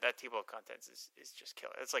one. That table of contents is just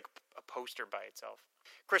killer. It's like a poster by itself.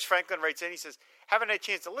 Chris Franklin writes in, he says, haven't had a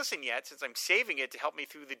chance to listen yet since I'm saving it to help me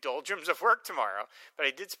through the doldrums of work tomorrow, but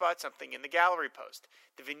I did spot something in the gallery post.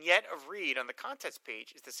 The vignette of Reed on the contents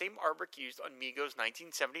page is the same artwork used on Mego's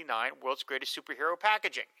 1979 World's Greatest Superhero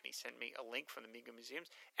packaging. And he sent me a link from the Mego Museums,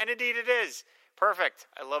 and indeed it is. Perfect.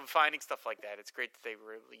 I love finding stuff like that. It's great that they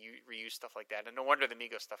really reuse stuff like that. And no wonder the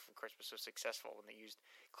Mego stuff, of course, was so successful when they used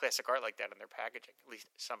classic art like that in their packaging, at least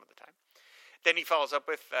some of the time. Then he follows up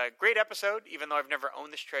with a great episode. Even though I've never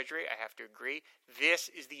owned this treasury, I have to agree, this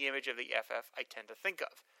is the image of the FF I tend to think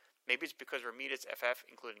of. Maybe it's because Romita's FF,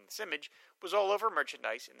 including this image, was all over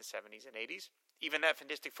merchandise in the 70s and 80s. Even that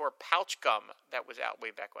Fantastic Four pouch gum that was out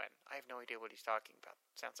way back when. I have no idea what he's talking about.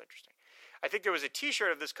 Sounds interesting. I think there was a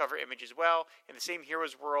t-shirt of this cover image as well, in the same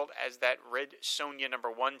Heroes World as that Red Sonja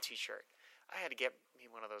 #1 t-shirt. I had to get me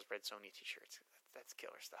one of those Red Sonja t-shirts. That's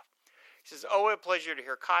killer stuff. He says, "Oh, a pleasure to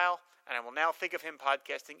hear Kyle, and I will now think of him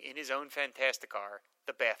podcasting in his own Fantasticar,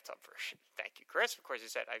 the bathtub version." Thank you, Chris. Of course, he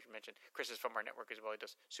said, I mentioned Chris is from our network as well. He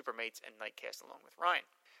does Supermates and Nightcast along with Ryan.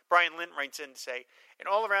 Brian Lynn writes in to say, "An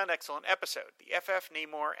all-around excellent episode. The FF,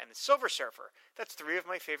 Namor, and the Silver Surfer. That's 3 of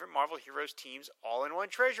my favorite Marvel Heroes teams all in one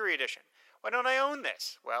Treasury edition. Why don't I own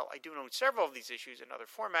this? Well, I do own several of these issues in other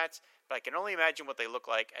formats, but I can only imagine what they look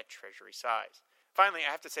like at Treasury size. Finally, I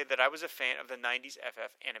have to say that I was a fan of the 90s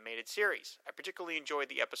FF animated series. I particularly enjoyed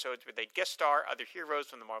the episodes where they'd guest star other heroes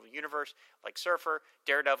from the Marvel Universe, like Surfer,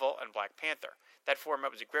 Daredevil, and Black Panther. That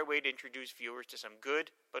format was a great way to introduce viewers to some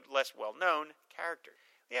good, but less well-known, characters."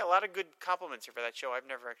 Yeah, a lot of good compliments here for that show. I've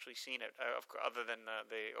never actually seen it, other than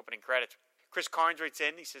the opening credits. Chris Carnes writes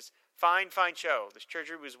in, he says, fine show. This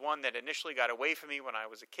Treasury was one that initially got away from me when I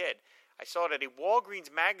was a kid. I saw it at a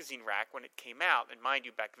Walgreens magazine rack when it came out, and mind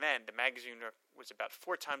you, back then, the magazine was about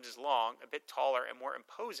 4 times as long, a bit taller, and more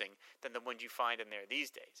imposing than the ones you find in there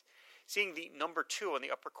these days. Seeing the number 2 on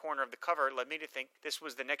the upper corner of the cover led me to think this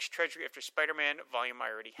was the next Treasury after Spider-Man volume I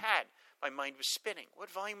already had. My mind was spinning. What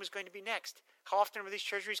volume was going to be next? How often were these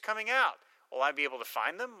Treasuries coming out? Will I be able to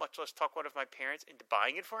find them, much less talk one of my parents into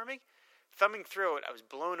buying it for me? Thumbing through it, I was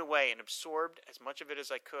blown away and absorbed as much of it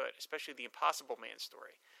as I could, especially the Impossible Man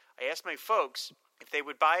story. I asked my folks if they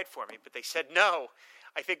would buy it for me, but they said no.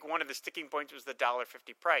 I think one of the sticking points was the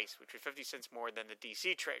 $1.50 price, which was 50 cents more than the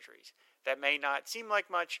DC Treasuries. That may not seem like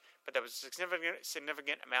much, but that was a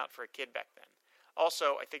significant amount for a kid back then.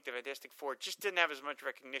 Also, I think the Fantastic Four just didn't have as much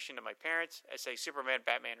recognition to my parents as, say, Superman,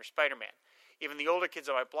 Batman, or Spider-Man. Even the older kids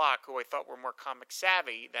on my block, who I thought were more comic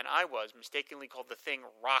savvy than I was, mistakenly called the thing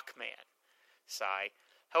Rockman. Sigh.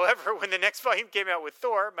 However, when the next volume came out with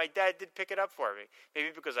Thor, my dad did pick it up for me.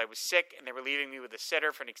 Maybe because I was sick and they were leaving me with a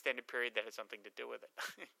sitter for an extended period that had something to do with it.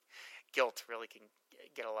 Guilt really can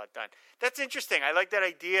get a lot done. That's interesting. I like that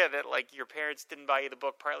idea that, like, your parents didn't buy you the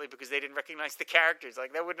book partly because they didn't recognize the characters.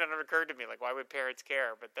 Like, that wouldn't have occurred to me. Like, why would parents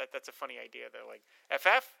care? But that's a funny idea. They're like,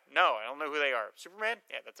 FF? No, I don't know who they are. Superman?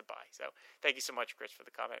 Yeah, that's a buy. So thank you so much, Chris, for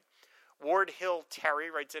the comment. Ward Hill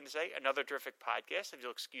Terry writes in to say, another terrific podcast, if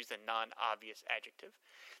you'll excuse the non-obvious adjective.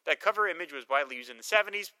 That cover image was widely used in the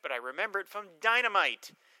 70s, but I remember it from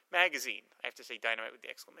Dynamite magazine. I have to say Dynamite with the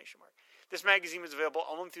exclamation mark. This magazine was available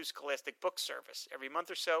only through Scholastic Book Service. Every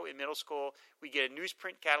month or so in middle school, we get a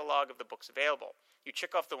newsprint catalog of the books available. You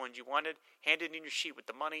check off the ones you wanted, hand it in your sheet with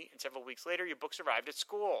the money, and several weeks later, your books arrived at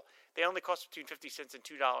school. They only cost between 50 cents and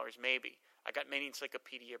 $2, maybe. I got many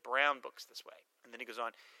Encyclopedia Brown books this way. And then he goes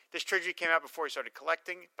on, this Treasury came out before I started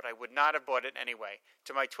collecting, but I would not have bought it anyway.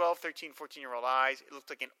 To my 12, 13, 14-year-old eyes, it looked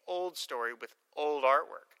like an old story with old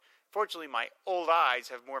artwork. Fortunately, my old eyes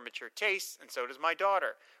have more mature tastes, and so does my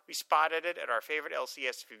daughter. We spotted it at our favorite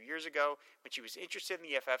LCS a few years ago when she was interested in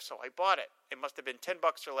the FF, so I bought it. It must have been $10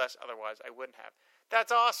 or less, otherwise I wouldn't have.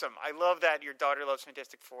 That's awesome. I love that your daughter loves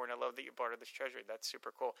Fantastic Four, and I love that you bought her this Treasury. That's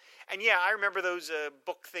super cool. And yeah, I remember those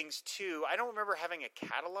book things too. I don't remember having a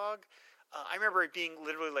catalog. I remember it being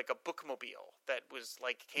literally like a bookmobile that was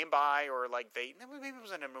like came by, or like maybe it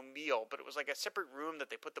wasn't a mobile, but it was like a separate room that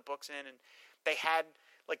they put the books in, and they had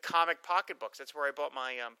like comic pocket books. That's where I bought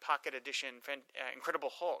my pocket edition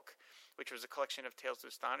Incredible Hulk, which was a collection of Tales to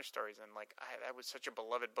Astonish stories, and like that was such a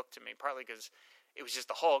beloved book to me, partly because it was just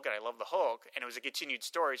the Hulk, and I love the Hulk, and it was a continued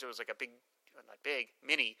story, so it was like a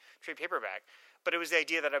mini trade paperback. But it was the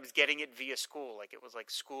idea that I was getting it via school. Like, it was like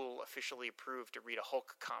school officially approved to read a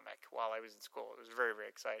Hulk comic while I was in school. It was very, very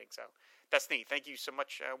exciting. So that's neat. Thank you so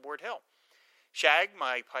much, Ward Hill. Shag,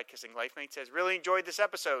 my podcasting life mate, says, really enjoyed this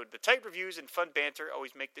episode. The tight reviews and fun banter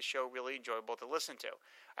always make the show really enjoyable to listen to.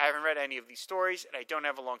 I haven't read any of these stories, and I don't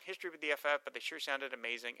have a long history with the FF, but they sure sounded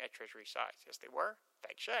amazing at Treasury size. Yes, they were.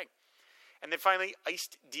 Thanks, Shag. And then finally,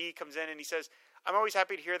 Iced D comes in and he says, I'm always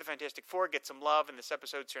happy to hear the Fantastic Four get some love, and this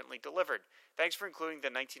episode certainly delivered. Thanks for including the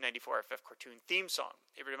 1994 FF cartoon theme song.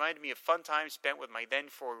 It reminded me of fun times spent with my then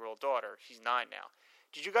 4-year-old daughter. She's 9 now.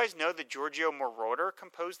 Did you guys know that Giorgio Moroder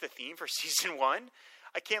composed the theme for Season 1?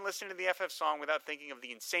 I can't listen to the FF song without thinking of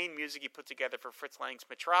the insane music he put together for Fritz Lang's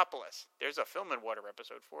Metropolis. There's a Film and Water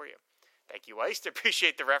episode for you. Thank you, Iced.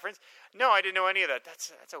 Appreciate the reference. No, I didn't know any of that.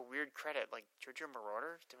 That's a weird credit. Like, Giorgio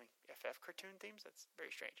Moroder doing FF cartoon themes? That's very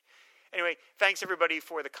strange. Anyway, thanks everybody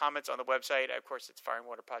for the comments on the website. Of course, it's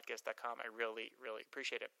fireandwaterpodcast.com. I really, really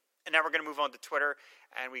appreciate it. And now we're going to move on to Twitter,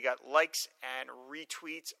 and we got likes and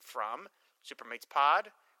retweets from Supermates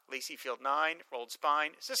Pod, Lacey Field 9, Rolled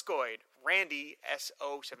Spine, Siskoid, Randy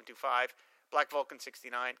SO725, Black Vulcan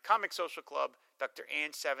 69, Comic Social Club, Dr.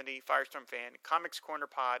 Ann 70, Firestorm Fan, Comics Corner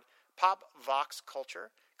Pod, Pop Vox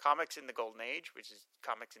Culture, Comics in the Golden Age, which is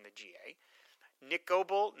Comics in the GA, Nick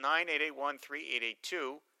Goebel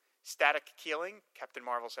 98813882, Static Keeling, Captain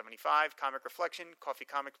Marvel 75, Comic Reflection, Coffee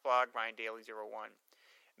Comics Blog, Ryan Daly 01.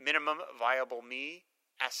 Minimum Viable Me,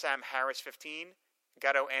 Assam Harris 15,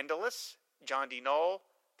 Gatto Andalis, John D. Knoll,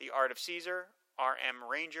 The Art of Caesar, R.M.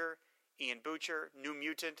 Ranger, Ian Butcher, New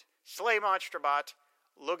Mutant, Slay Monstrobot,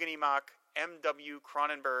 Logan Enoch, M.W.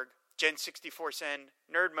 Cronenberg, Gen 64 Sen,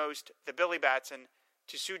 Nerdmost, The Billy Batson,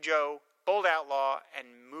 Tsujo, Bold Outlaw, and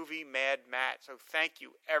Movie Mad Matt. So thank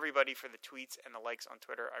you everybody for the tweets and the likes on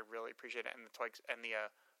Twitter. I really appreciate it, and the twikes and the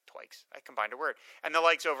twikes. I combined a word. And the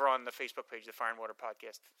likes over on the Facebook page, the Fire and Water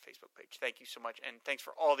Podcast Facebook page. Thank you so much, and thanks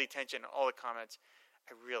for all the attention, all the comments.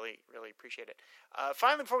 I really, really appreciate it.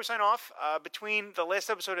 Finally, before we sign off, between the last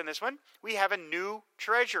episode and this one, we have a new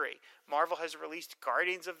Treasury. Marvel has released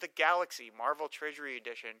Guardians of the Galaxy, Marvel Treasury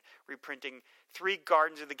Edition, reprinting 3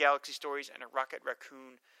 Guardians of the Galaxy stories and a Rocket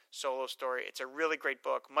Raccoon solo story. It's a really great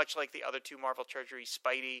book, much like the other 2 Marvel Treasuries,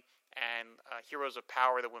 Spidey and Heroes of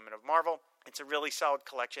Power, the Women of Marvel. It's a really solid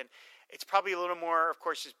collection. It's probably a little more, of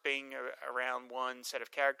course, just being around one set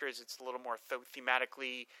of characters. It's a little more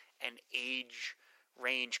thematically and age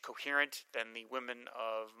range coherent than the Women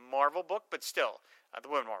of Marvel book, but still, the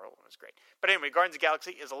Women of Marvel one was great. But anyway, Guardians of the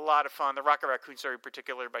Galaxy is a lot of fun. The Rocket Raccoon story in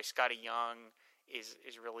particular by Scotty Young is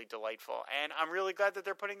really delightful. And I'm really glad that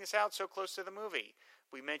they're putting this out so close to the movie.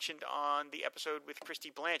 We mentioned on the episode with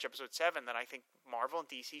Christy Blanche, episode 7, that I think Marvel and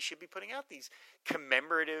DC should be putting out these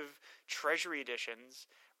commemorative Treasury editions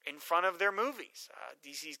in front of their movies.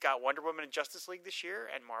 DC's got Wonder Woman and Justice League this year,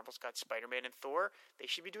 and Marvel's got Spider-Man and Thor. They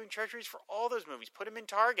should be doing treasuries for all those movies. Put them in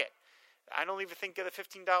Target. I don't even think the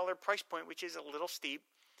 $15 price point, which is a little steep,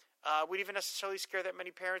 would even necessarily scare that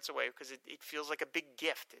many parents away, because it feels like a big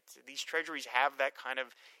gift. These treasuries have that kind of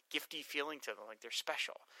gifty feeling to them, like they're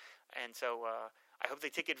special. And so I hope they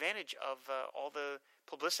take advantage of all the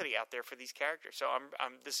publicity out there for these characters. So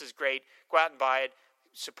this is great. Go out and buy it.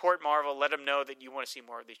 Support Marvel. Let them know that you want to see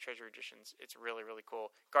more of these Treasury editions. It's really, really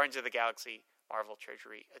cool. Guardians of the Galaxy Marvel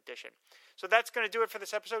Treasury Edition. So that's going to do it for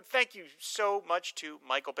this episode. Thank you so much to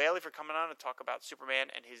Michael Bailey for coming on and talk about Superman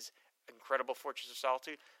and his incredible Fortress of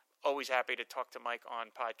Solitude. Always happy to talk to Mike on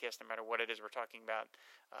podcast, no matter what it is we're talking about,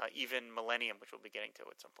 even Millennium, which we'll be getting to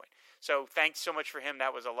at some point. So thanks so much for him.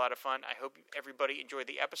 That was a lot of fun. I hope everybody enjoyed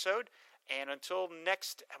the episode. And until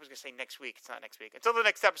next, I was going to say next week. It's not next week. Until the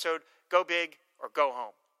next episode, go big or go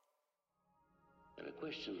home. There are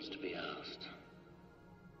questions to be asked,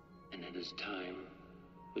 and it is time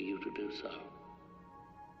for you to do so.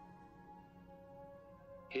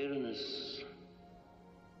 Here in this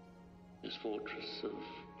fortress of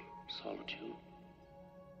solitude,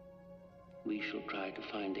 we shall try to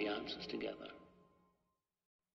find the answers together.